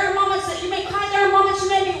frustrated, there are moments that you may cry, there are moments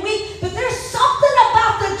you may be weak, but there's something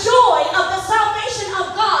about the joy of the salvation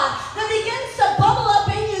of God that begins to bubble up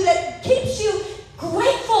in you that keeps you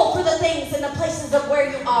grateful for the things and the places of where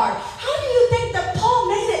you are. How do you think that Paul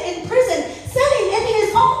made it in prison, sitting in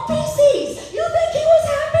his own feces? You think he was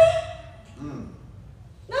happy?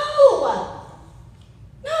 No.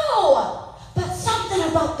 But something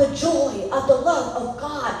about the joy of the love of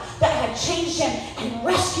God that had changed him and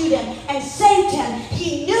rescued him and saved him.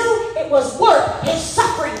 He knew it was worth his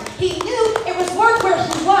suffering. He knew it was worth where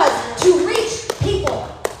he was to reach people.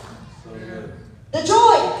 The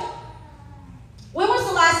joy. When was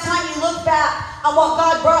the last time you looked back on what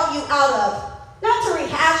God brought you out of? Not to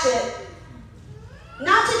rehash it.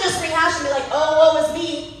 Not to just rehash and be like, oh, woe is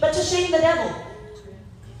me, but to shame the devil.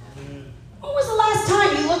 When was the last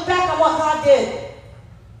time you looked back on what God did?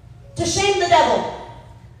 To shame the devil.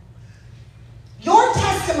 Your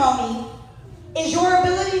testimony is your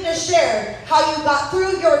ability to share how you got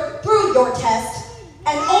through your test,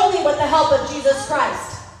 and only with the help of Jesus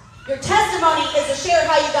Christ. Your testimony is to share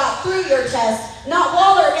how you got through your test, not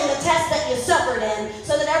wallow in the test that you suffered in,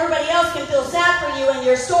 so that everybody else can feel sad for you and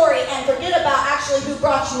your story and forget about actually who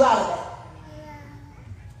brought you out of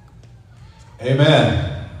it. Amen.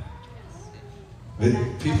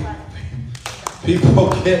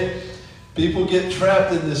 People get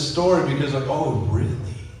trapped in this story because like, oh, really?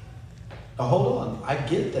 Now hold on, I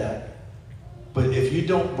get that. But if you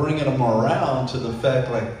don't bring them around to the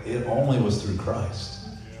fact like it only was through Christ.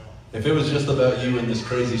 If it was just about you in this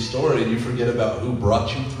crazy story and you forget about who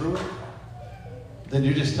brought you through it, then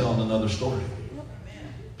you're just telling another story.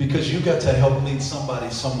 Because you got to help lead somebody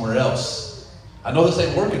somewhere else. I know this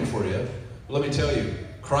ain't working for you, but let me tell you,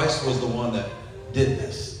 Christ was the one that did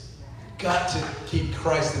this. Got to keep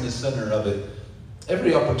Christ in the center of it.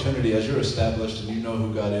 Every opportunity, as you're established and you know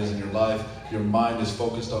who God is in your life, your mind is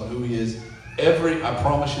focused on who he is. I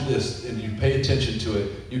promise you this, and you pay attention to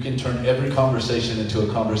it, you can turn every conversation into a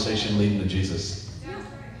conversation leading to Jesus.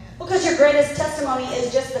 Because your greatest testimony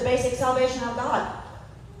is just the basic salvation of God.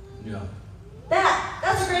 Yeah.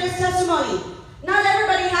 That's the greatest testimony. Not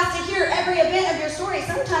everybody has to hear every event of your story.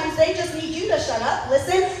 Sometimes they just need you to shut up,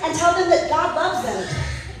 listen, and tell them that God loves them.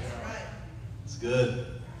 It's good.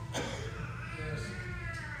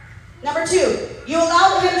 Number 2, you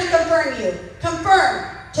allow him to confirm you.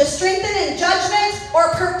 Confirm. To strengthen in judgment or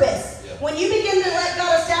purpose. Yeah. When you begin to let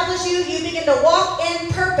God establish you, you begin to walk in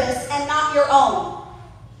purpose and not your own.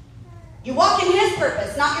 You walk in his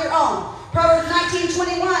purpose, not your own. Proverbs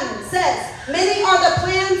 19:21 says, many are the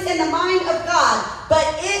plans in the mind of God, but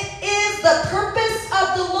it is the purpose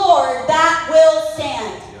of the Lord that will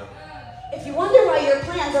stand. Yeah. If you wonder why your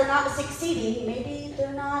plans are not succeeding, maybe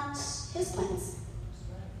they're not his plans.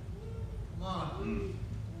 Come on.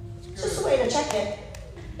 It's just a way to check it.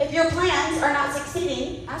 If your plans are not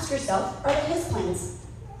succeeding, ask yourself, are they his plans?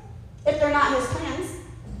 If they're not his plans,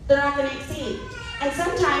 they're not going to exceed. And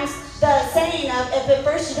sometimes the saying of, if at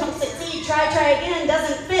first you don't succeed, try again,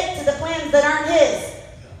 doesn't fit to the plans that aren't his.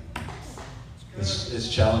 It's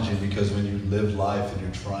challenging because when you live life and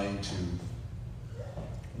you're trying to,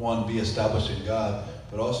 one, be established in God,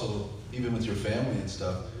 but also even with your family and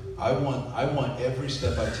stuff, I want every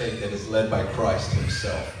step I take that is led by Christ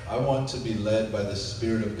himself. I want to be led by the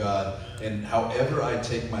Spirit of God in however I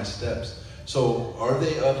take my steps. So are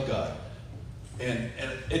they of God? And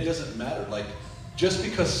it doesn't matter. Like, just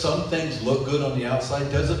because some things look good on the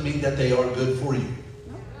outside doesn't mean that they are good for you.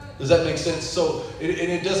 Does that make sense? So,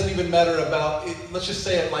 it doesn't even matter about, let's just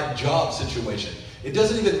say it like job situation. It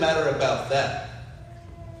doesn't even matter about that.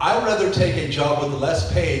 I'd rather take a job with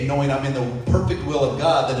less pay knowing I'm in the perfect will of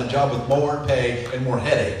God than a job with more pay and more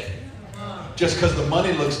headache. just because the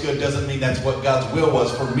money looks good doesn't mean that's what God's will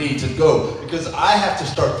was for me to go. Because I have to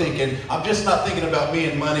start thinking, I'm just not thinking about me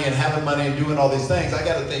and money and having money and doing all these things. I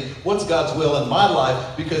got to think, what's God's will in my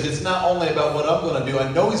life? Because it's not only about what I'm going to do.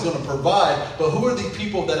 I know He's going to provide, but who are the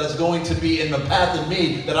people that is going to be in the path of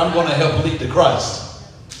me that I'm going to help lead to Christ?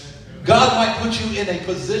 God might put you in a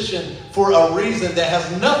position for a reason that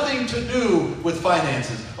has nothing to do with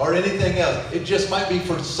finances or anything else. It just might be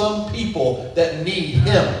for some people that need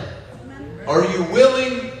Him. Are you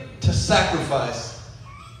willing to sacrifice,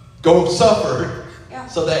 go suffer,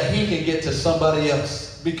 so that He can get to somebody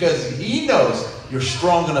else? Because He knows you're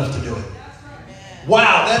strong enough to do it.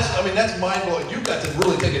 Wow, that's mind-blowing. You've got to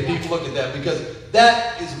really take a deep look at that, because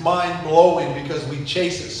that is mind-blowing, because we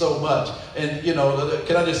chase it so much. And,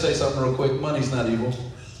 can I just say something real quick? Money's not evil.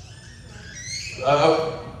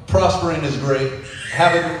 Prospering is great.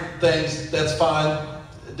 Having things, that's fine.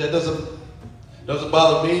 That doesn't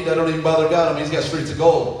bother me. That don't even bother God. He's got streets of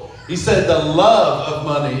gold. He said the love of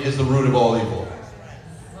money is the root of all evil.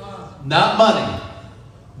 Not money.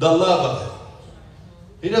 The love of it.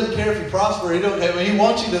 He doesn't care if you prosper. He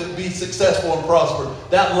wants you to be successful and prosper.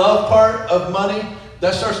 That love part of money,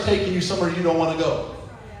 that starts taking you somewhere you don't want to go.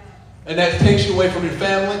 And that takes you away from your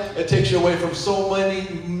family. It takes you away from so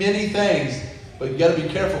many things. But you got to be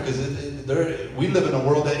careful, because we live in a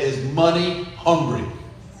world that is money hungry.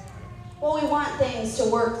 Well, we want things to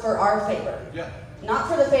work for our favor. Yeah. Not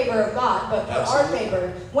for the favor of God, but for our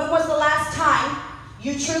favor. When was the last time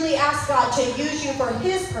you truly asked God to use you for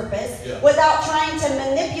His purpose without trying to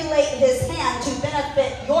manipulate His hand to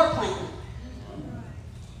benefit your plan?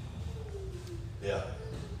 Yeah.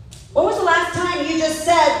 When was the last time you just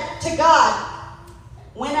said to God,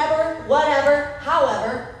 whenever, whatever,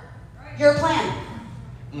 however, your plan?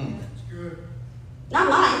 That's good. Not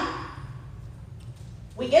mine.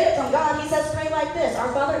 We get it from God. He says, pray like this.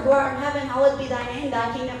 Our Father who art in heaven, hallowed be thy name.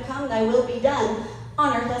 Thy kingdom come, thy will be done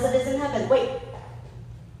on earth as it is in heaven. Wait.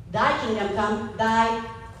 Thy kingdom come, thy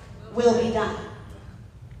will be done.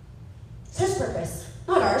 It's His purpose,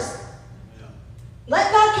 not ours. Yeah.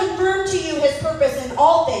 Let God confirm to you His purpose in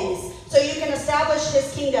all things, so you can establish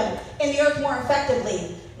His kingdom in the earth more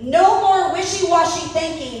effectively. No more wishy-washy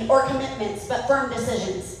thinking or commitments, but firm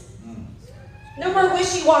decisions. No more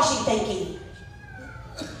wishy-washy thinking.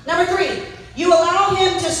 Number 3, you allow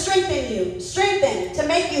Him to strengthen, to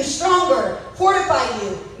make you stronger, fortify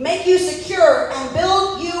you, make you secure, and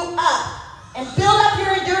build you up. And build up your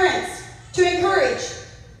endurance to encourage.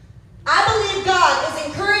 I believe God is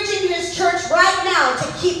encouraging His church right now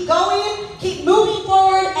to keep going, keep moving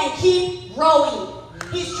forward, and keep growing.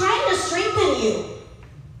 He's trying to strengthen you.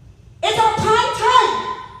 It's our prime time.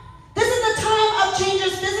 This is the time of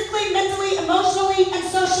changes physically, mentally, emotionally, and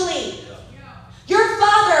socially. Your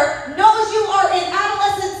Father knows you are in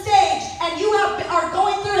adolescent stage and you are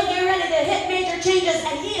going through and getting ready to hit major changes,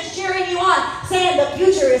 and He is cheering you on, saying the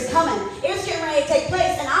future is coming. It's getting ready to take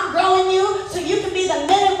place, and I'm growing you so you can be the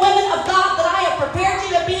men and women of God that I have prepared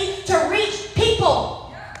you to be, to reach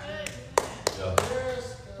people. Yeah.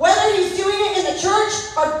 Whether He's doing it in the church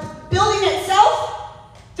or building itself,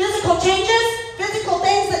 physical changes, physical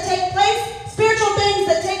things that take place, spiritual things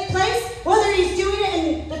that take place, whether He's doing it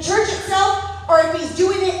in the church itself, or if He's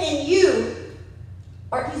doing it in you,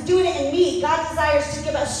 or if He's doing it in me, God desires to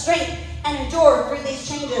give us strength and endure through these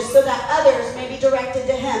changes so that others may be directed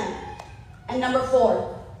to Him. And number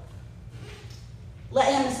 4,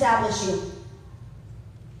 let Him establish you.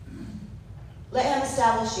 Let Him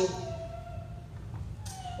establish you.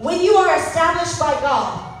 When you are established by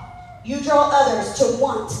God, you draw others to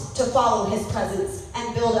want to follow His presence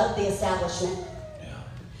and build up the establishment.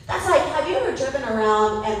 That's like, have you ever driven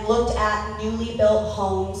around and looked at newly built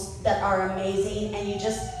homes that are amazing, and you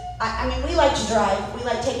just, we like to drive, we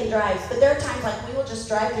like taking drives, but there are times like we will just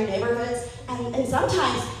drive through neighborhoods, and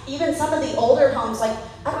sometimes even some of the older homes, like,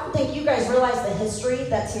 I don't think you guys realize the history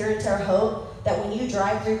that's here in Terre Haute, that when you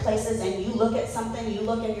drive through places and you look at something, you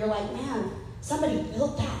look and you're like, man, somebody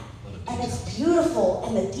built that. And it's beautiful,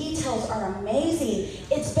 and the details are amazing.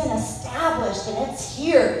 It's been established, and it's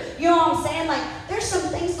here. You know what I'm saying? Like, there's some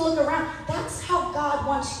things to look around. That's how God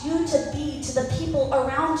wants you to be to the people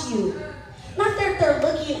around you. Not that they're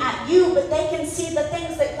looking at you, but they can see the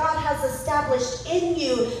things that God has established in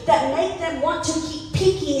you that make them want to keep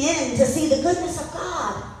peeking in to see the goodness of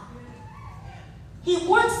God. He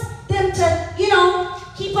wants them to,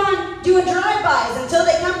 keep on doing drive-bys until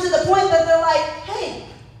they come to the point that they're like, hey,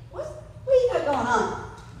 what do you got going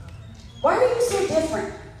on? Why are you so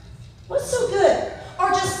different? What's so good? Or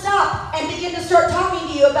just stop and begin to start talking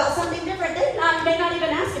to you about something different. They may not even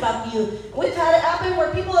ask about you. We've had it happen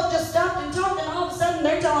where people have just stopped and talked, and all of a sudden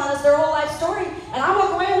they're telling us their whole life story.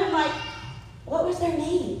 What was their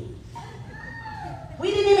name?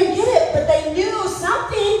 We didn't even get it, but they knew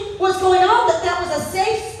something was going on, that was a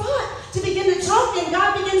safe spot to begin to talk, and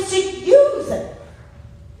God begins to use it.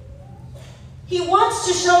 He wants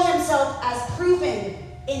to show himself as proven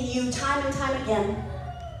in you time and time again,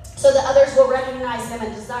 so that others will recognize him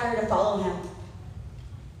and desire to follow him.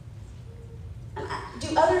 And do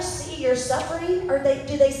others see your suffering, or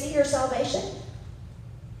do they see your salvation?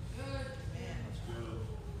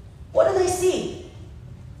 What do they see?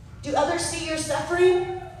 Do others see your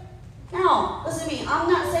suffering? No, listen to me. I'm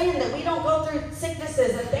not saying that we don't go through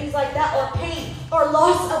sicknesses and things like that, or pain, or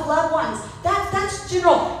loss of loved ones. That's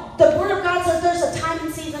general. The Word of God says there's a time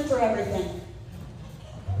and season for everything.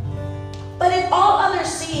 But if all others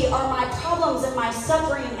see are my problems and my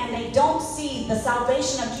suffering, and they don't see the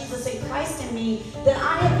salvation of Jesus in Christ in me, then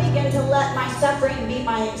I have begun to let my suffering be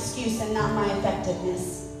my excuse and not my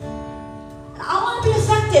effectiveness. And I want to be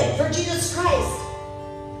effective for Jesus Christ.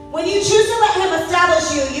 When you choose to let him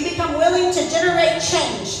establish you, you become willing to generate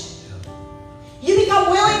change. You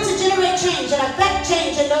become willing to generate change and affect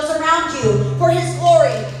change in those around you for his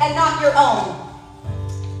glory and not your own.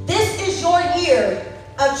 This is your year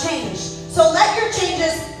of change. So let your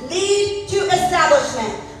changes lead to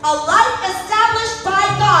establishment. A life established by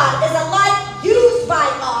God is a life used by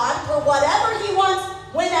God for whatever he wants,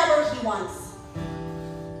 whenever he wants.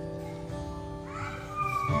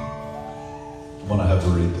 I'm going to have to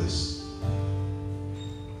read this.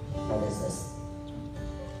 What is this?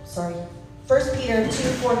 Sorry. 1 Peter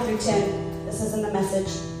 2:4-10. This is in the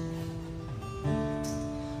Message.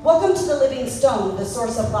 Welcome to the living stone, the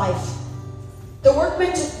source of life. The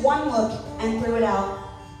workman took one look and threw it out.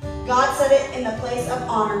 God set it in the place of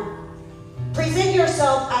honor. Present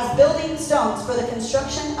yourself as building stones for the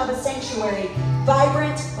construction of a sanctuary,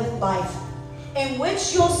 vibrant with life, in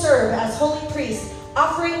which you'll serve as holy priests,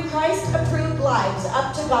 offering Christ-approved lives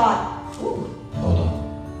up to God. Ooh. Hold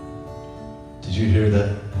on. Did you hear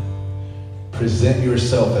that? Present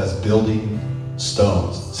yourself as building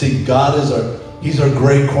stones. See, God is He's our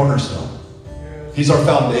great cornerstone. He's our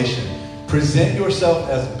foundation. Present yourself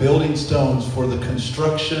as building stones for the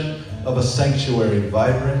construction of a sanctuary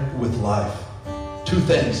vibrant with life. Two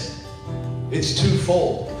things. It's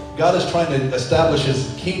twofold. God is trying to establish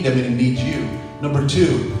his kingdom and he needs you. Number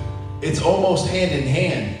two, it's almost hand in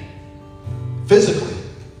hand. Physically.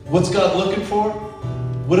 What's God looking for?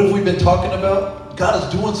 What have we been talking about? God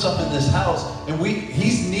is doing something in this house, and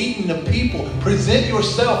he's needing the people. Present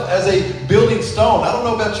yourself as a building stone. I don't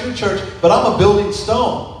know about you, church, but I'm a building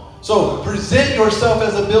stone. So present yourself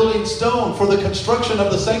as a building stone for the construction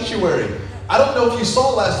of the sanctuary. I don't know if you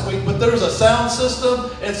saw last week, but there's a sound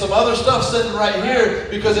system and some other stuff sitting right here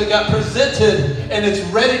because it got presented and it's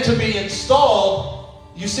ready to be installed.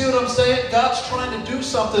 You see what I'm saying? God's trying to do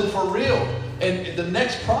something for real. And the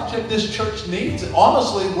next project this church needs,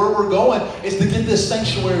 honestly, where we're going, is to get this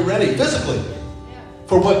sanctuary ready physically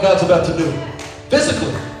for what God's about to do.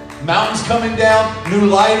 Physically. Mountains coming down, new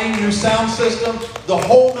lighting, new sound system, the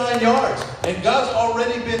whole 9 yards. And God's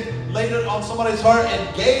already been laid it on somebody's heart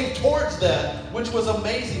and gave towards that, which was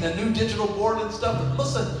amazing. A new digital board and stuff. But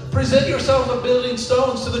listen, present yourselves as building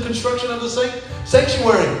stones to the construction of the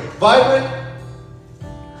sanctuary. Vibrant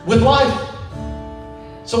with life.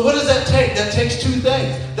 So what does that take? That takes two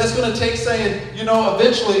things. That's going to take saying,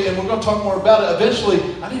 eventually, and we're going to talk more about it, eventually,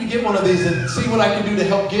 I need to get one of these and see what I can do to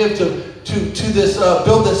help give to this,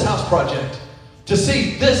 build this house project. To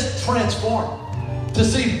see this transform. To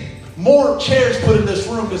see more chairs put in this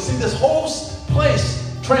room. To see this whole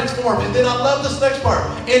place transform. And then I love this next part.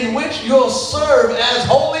 In which you'll serve as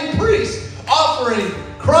holy priests, offering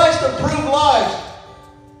Christ-approved lives.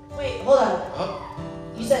 Wait, hold on. Huh?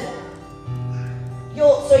 You said...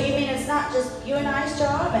 So you mean it's not just you and I's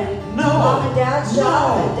job and Mom and Dad's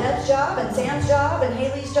job and Deb's job and Sam's job and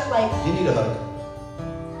Haley's job? You need a hug.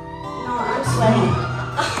 No, I'm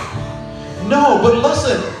sweating. No, but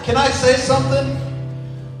listen, can I say something?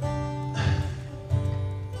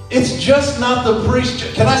 It's just not the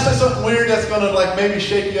priest. Can I say something weird that's going to maybe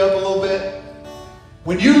shake you up a little bit?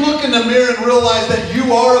 When you look in the mirror and realize that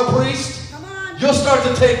you are a priest, you'll start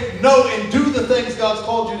to take note and do the things God's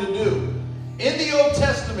called you to do. In the Old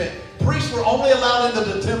Testament, priests were only allowed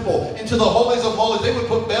into the temple, into the holies of holies. They would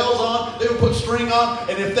put bells on, they would put string on,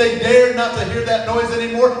 and if they dared not to hear that noise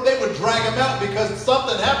anymore, they would drag them out because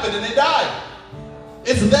something happened and they died.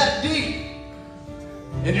 It's that deep.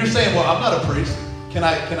 And you're saying, well, I'm not a priest. Can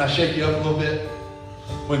I shake you up a little bit?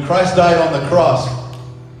 When Christ died on the cross,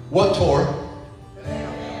 what tore?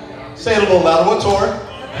 Say it a little louder. What tore?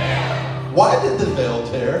 Why did the veil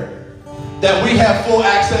tear? That we have full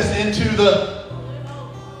access into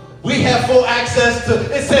We have full access to,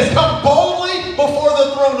 it says, come boldly before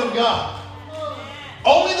the throne of God.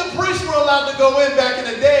 Only the priests were allowed to go in back in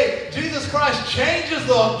the day. Jesus Christ changes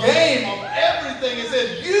the game of everything. It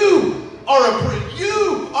says, you are a priest.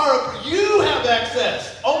 You have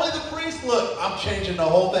access. Only the priest. Look, I'm changing the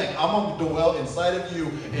whole thing. I'm going to dwell inside of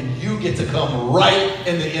you, and you get to come right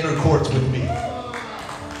in the inner courts with me.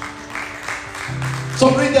 So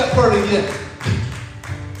read that part again.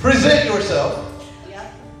 Present yourself.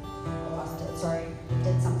 Yep. I lost it. Sorry. I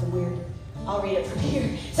did something weird. I'll read it from here.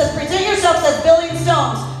 It says, present yourselves as building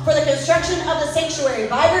stones for the construction of the sanctuary,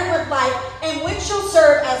 vibrant with life, in which shall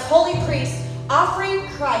serve as holy priests, offering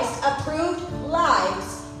Christ-approved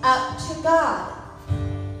lives up to God.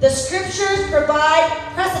 The scriptures provide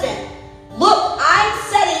precedent. Look, I'm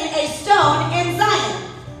setting a stone in Zion,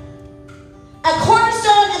 a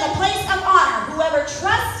cornerstone in the place of honor. Whoever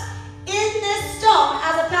trusts in this stone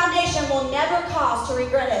as a foundation will never cause to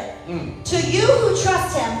regret it. To you who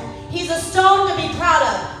trust him, he's a stone to be proud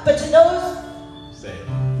of. But to those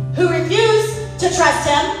who refuse to trust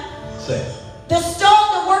him, the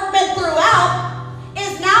stone the workmen threw out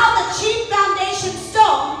is now the chief foundation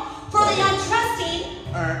stone for the untrusting.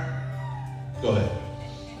 Go ahead.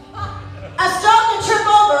 A stone to trip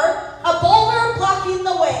over, a boulder blocking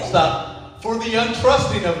the way. Stop. For the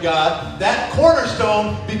untrusting of God, that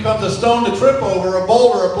cornerstone becomes a stone to trip over, a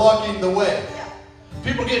boulder blocking the way.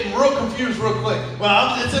 People getting real confused real quick.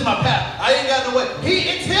 Well, it's in my path. I ain't got no way.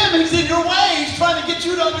 It's him. He's in your way. He's trying to get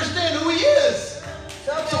you to understand who he is.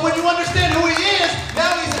 So when you understand who he is,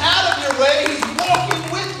 now he's out of your way. He's walking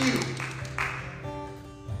with you.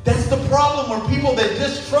 That's the problem where people, they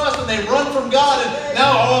distrust and they run from God. And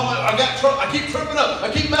now, I keep tripping up.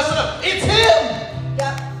 I keep messing up. It's him.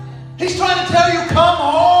 Yep. He's trying to tell you, come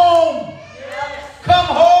home. Come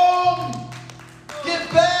home.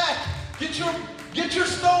 Get back. Get your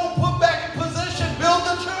stone put back in position. Build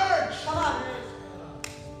the church. Come on.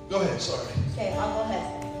 Go ahead, sorry. Okay, I'll go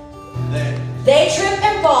ahead. They trip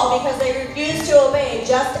and fall because they refuse to obey,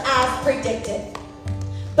 just as predicted.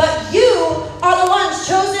 But you are the ones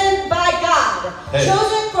chosen by God,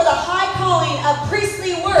 chosen for the high calling of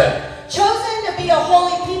priestly work, chosen to be a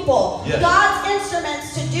holy people, God's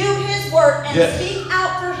instruments to do his work and speak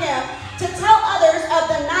out for him, to tell others of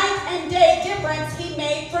the night and day difference he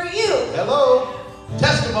made for you. Hello.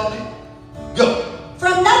 Testimony. Go.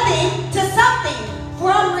 From nothing to something,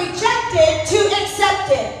 from rejected to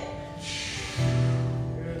accepted.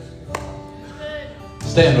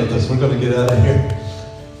 Stand with us. We're going to get out of here.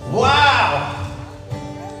 Wow.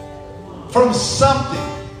 From something.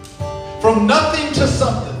 From nothing to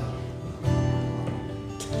something.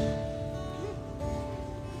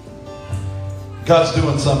 God's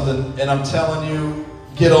doing something, and I'm telling you,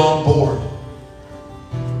 get on board.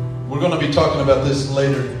 We're going to be talking about this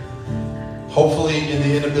later. Hopefully, in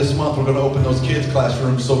the end of this month, we're going to open those kids'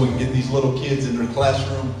 classrooms so we can get these little kids in their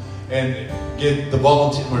classroom and get the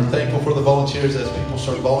volunteer. We're thankful for the volunteers as people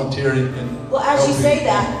start volunteering. And well, as you say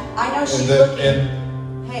that, I know she's looking.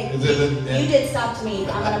 Hey, you did stop to me.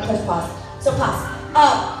 I'm going to push pause. So pause.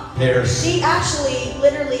 She actually,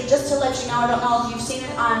 literally, just to let you know, I don't know if you've seen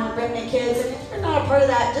it on Remnant Kids, and if you're not a part of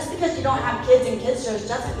that, just because you don't have kids in kids church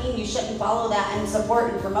doesn't mean you shouldn't follow that and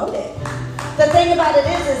support and promote it. The thing about it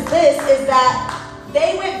is that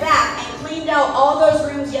they went back and cleaned out all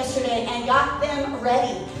those rooms yesterday and got them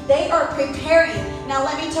ready. They are preparing. Now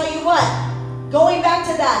let me tell you what, going back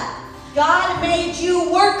to that, God made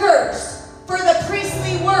you workers for the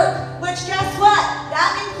priestly work, which guess what?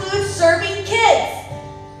 That includes serving kids.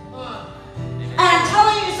 And I'm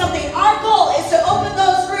telling you something, our goal is to open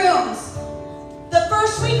those rooms the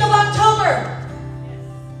first week of October.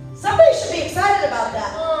 Somebody should be excited about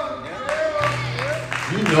that.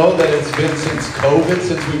 You know that it's been since COVID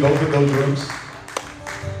since we've opened those rooms?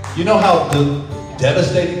 You know how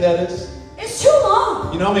devastating that is? It's too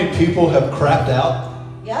long. You know how many people have crapped out?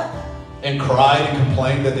 Yep. And cried and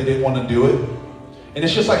complained that they didn't want to do it? And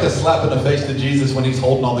it's just like a slap in the face to Jesus when he's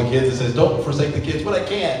holding all the kids and says, don't forsake the kids, but I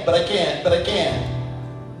can't.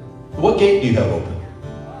 What gate do you have open?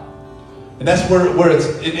 And that's where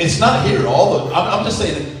it's not here. I'm just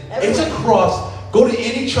saying, it's across. Go to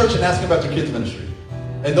any church and ask them about their kids ministry.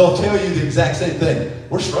 And they'll tell you the exact same thing.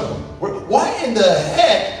 We're struggling. Why in the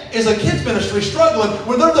heck is a kids ministry struggling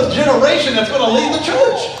when they're the generation that's going to lead the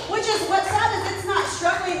church? Which is what's sad is it's not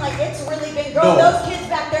struggling like it's really been growing. No. Those kids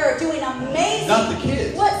back there are doing amazing. Not the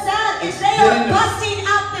kids. What's sad is they are busting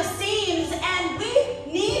out the seams, and we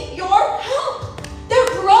need your help.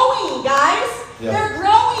 They're growing, guys. Yep. They're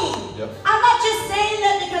growing. Yep. I'm not just saying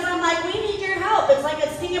that because I'm like, we need your help. It's like a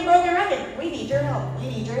singing broken record. We need your help. We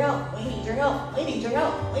need your help. We need your help. We need your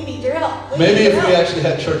help. We need your help. Maybe if we actually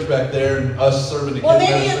had church back there and us serving the kids well,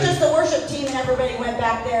 maybe if ministry. just the worship team and everybody went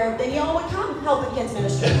back there, then y'all would come help in kids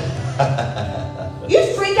ministry.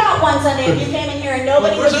 You'd freak out one Sunday if you came in here and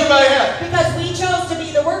nobody Where's was in everybody here at? because we chose to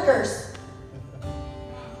be the workers.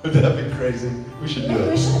 Would that be crazy? We should do Yeah,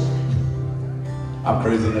 we it. should. I'm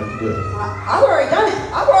crazy enough to do it. I've already done it.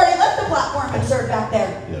 I've already left the platform and served back there.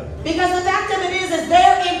 Yeah, Because the fact of it is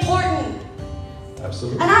they're important.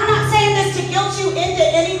 absolutely. And I'm not saying this to guilt you into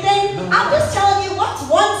anything. No. I'm just telling you what's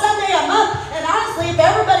one Sunday a month. And honestly, if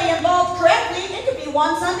everybody involved correctly, it could be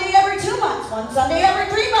one Sunday every 2 months, one Sunday every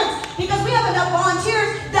 3 months. Because we have enough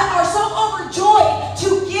volunteers that are so overjoyed to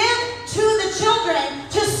give to the children,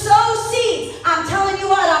 to sow seeds. I'm telling you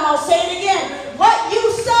what, I'm going to say it again. What you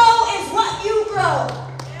sow is what you grow.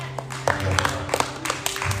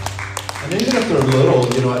 And even if they're little,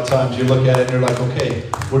 at times you look at it and you're like, okay,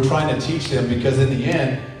 we're trying to teach them because in the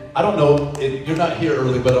end, I don't know, you're not here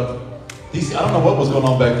early, but I don't know what was going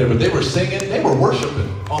on back there, but they were singing, they were worshiping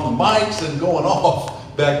on the mics and going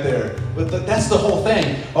off back there. But that's the whole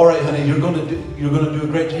thing. All right, honey, you're going to do a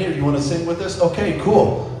great here. You want to sing with us? Okay,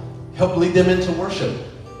 cool. Help lead them into worship.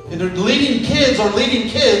 And they're leading kids,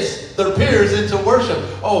 their peers, into worship.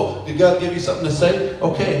 Oh, did God give you something to say?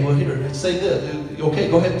 Okay, well here, let's say this. Okay,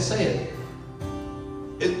 go ahead and say it.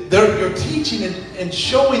 You're teaching and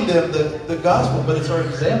showing them the gospel, but it's our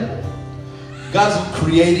example. God's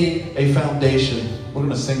creating a foundation. We're going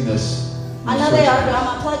to sing this. I know they are, but I'm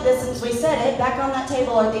going to plug this since we said it. Back on that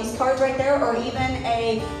table are these cards right there, or even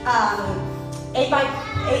a 8.5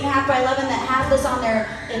 by 11 that has this on there.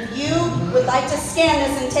 If you would like to scan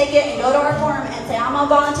this and take it and go to our forum and say, I'm a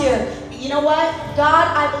volunteer. You know what? God,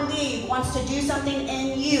 I believe, wants to do something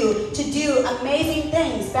in you to do amazing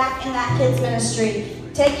things back in that kids ministry.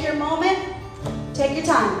 Take your moment. Take your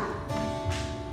time.